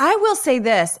 I will say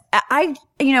this. one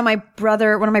of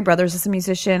my brothers is a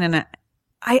musician, and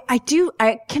I can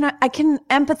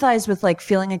empathize with like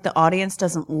feeling like the audience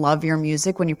doesn't love your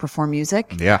music when you perform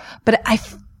music. Yeah. But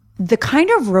the kind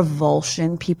of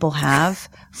revulsion people have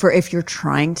for if you're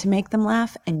trying to make them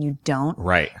laugh and you don't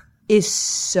Right. is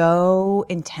so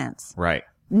intense. Right.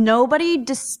 Nobody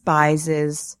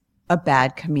despises a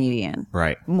bad comedian.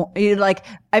 Right.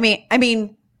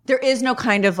 There is no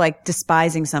kind of like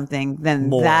despising something than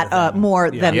More that,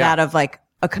 than- Yeah. that of like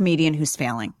a comedian who's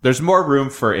failing. There's more room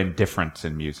for indifference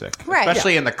in music. Right.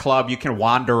 Especially in the club. You can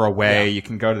wander away. You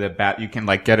can go to the bat. You can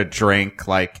like get a drink.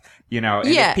 Like, and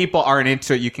Yeah. if people aren't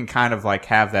into it, you can kind of like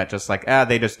have that just like,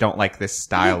 they just don't like this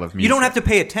style of music. You don't have to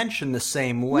pay attention the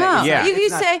same way. No, Yeah.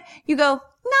 you go,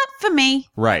 not for me.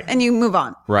 Right. And you move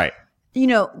on. Right.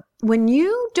 When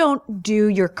you don't do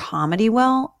your comedy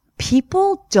well,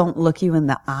 people don't look you in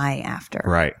the eye after.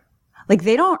 Right. Like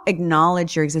they don't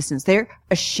acknowledge your existence. They're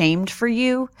ashamed for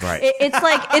you. Right. It's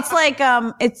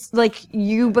like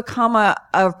you become a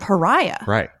pariah.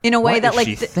 Right. In a way What that is like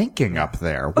she thinking up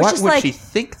there? it's What just would like- she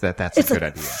think that's a it's good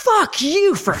like, idea? fuck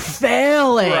you for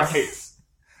failing. Right.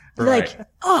 Like,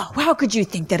 oh, how could you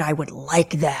think that I would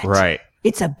like that? Right.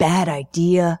 It's a bad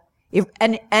idea.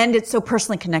 And it's so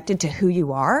personally connected to who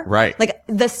you are. Right. Like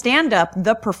the stand-up,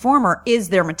 the performer is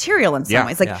their material in some Yeah.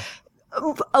 ways. Like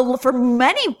for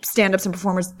many stand-ups and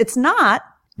performers, it's not.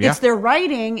 Yeah. It's their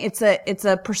writing. It's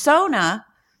a persona.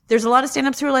 There's a lot of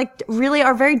stand-ups who are like really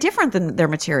are very different than their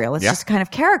material. It's Yeah. just kind of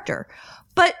character.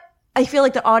 But I feel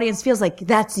like the audience feels like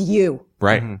that's you.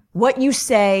 Right. What you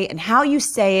say and how you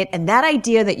say it and that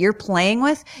idea that you're playing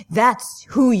with, that's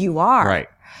who you are. Right.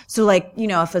 So like,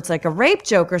 if it's like a rape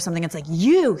joke or something, it's like,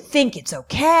 you think it's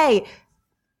okay.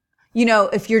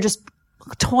 If you're just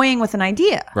toying with an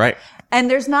idea. Right. And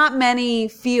there's not many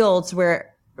fields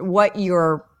where what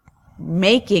you're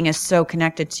making is so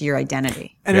connected to your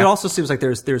identity. And Yeah. it also seems like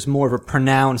there's more of a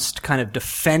pronounced kind of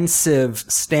defensive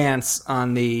stance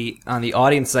on the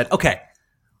audience side. Okay,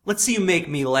 let's see you make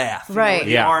me laugh. Right.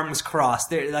 The Yeah. arms crossed.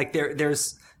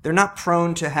 They're not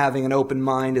prone to having an open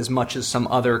mind as much as some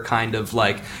other kind of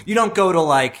like, you don't go to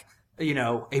like,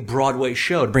 a Broadway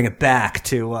show to bring it back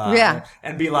to,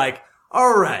 and be like,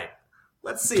 all right,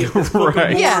 let's see if this Book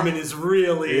Right. of Yeah. Mormon is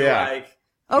really Yeah. like,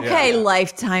 Okay,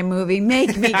 Lifetime movie,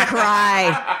 make me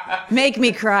cry. Make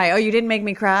me cry. Oh, you didn't make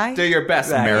me cry? Do your best,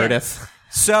 Exactly. Meredith.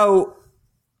 so,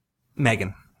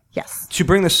 Megan, Yes. to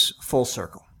bring this full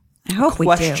circle, I hope we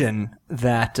question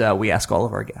that we ask all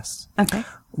of our guests. do. Okay.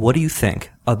 What do you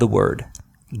think of the word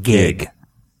gig?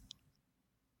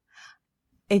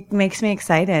 It makes me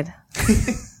excited.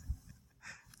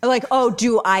 Like, oh,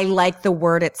 do I like the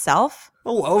word itself?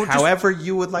 Just However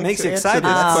you would like makes to you answer excited.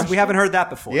 this That's- question. we haven't heard that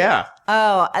before. Yeah.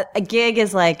 Oh, a gig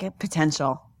is like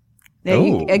potential.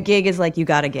 Ooh. A gig is like you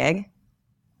got a gig.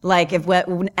 Like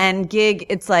and gig,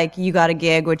 it's like you got a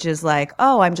gig, which is like,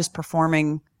 oh, I'm just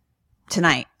performing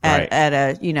tonight Right. at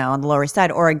a, on the Lower East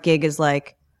Side. Or a gig is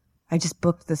like, I just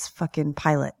booked this fucking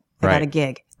pilot. I got Right. a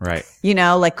gig. Right.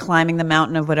 Like climbing the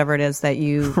mountain of whatever it is that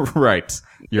you Right.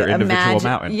 Your individual imagine.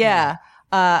 mountain. Yeah.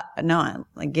 No,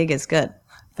 a gig is good.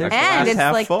 There's And glass it's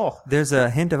half like- full. There's a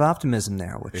hint of optimism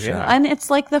there, which Yeah. And it's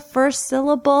like the first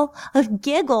syllable of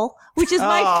giggle, which is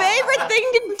my favorite thing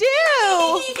to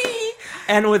do.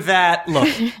 and with that, look,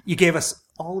 you gave us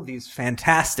all of these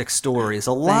fantastic stories,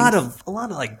 a lot of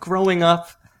like growing up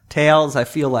tales. I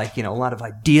feel like, a lot of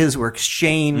ideas were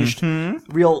exchanged,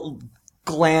 real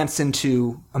glance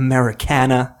into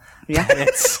Americana. Yeah.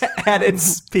 At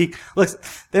its peak. Look,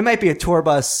 there might be a tour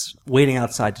bus waiting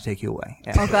outside to take you away.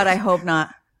 Oh God, I hope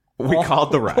not. We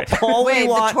called the ride. All we Wait, the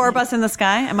want, tour bus in the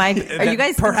sky? Are you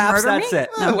guys gonna perhaps murder that's me? it.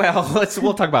 Well,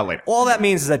 we'll talk about it later. All that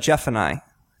means is that Jeff and I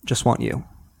just want you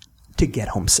to get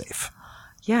home safe.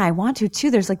 Yeah, I want to too.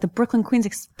 There's like the Brooklyn Queens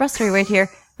Expressway right here.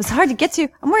 It's hard to get to.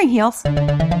 I'm wearing heels.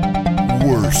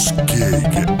 Worst gig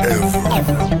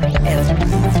ever.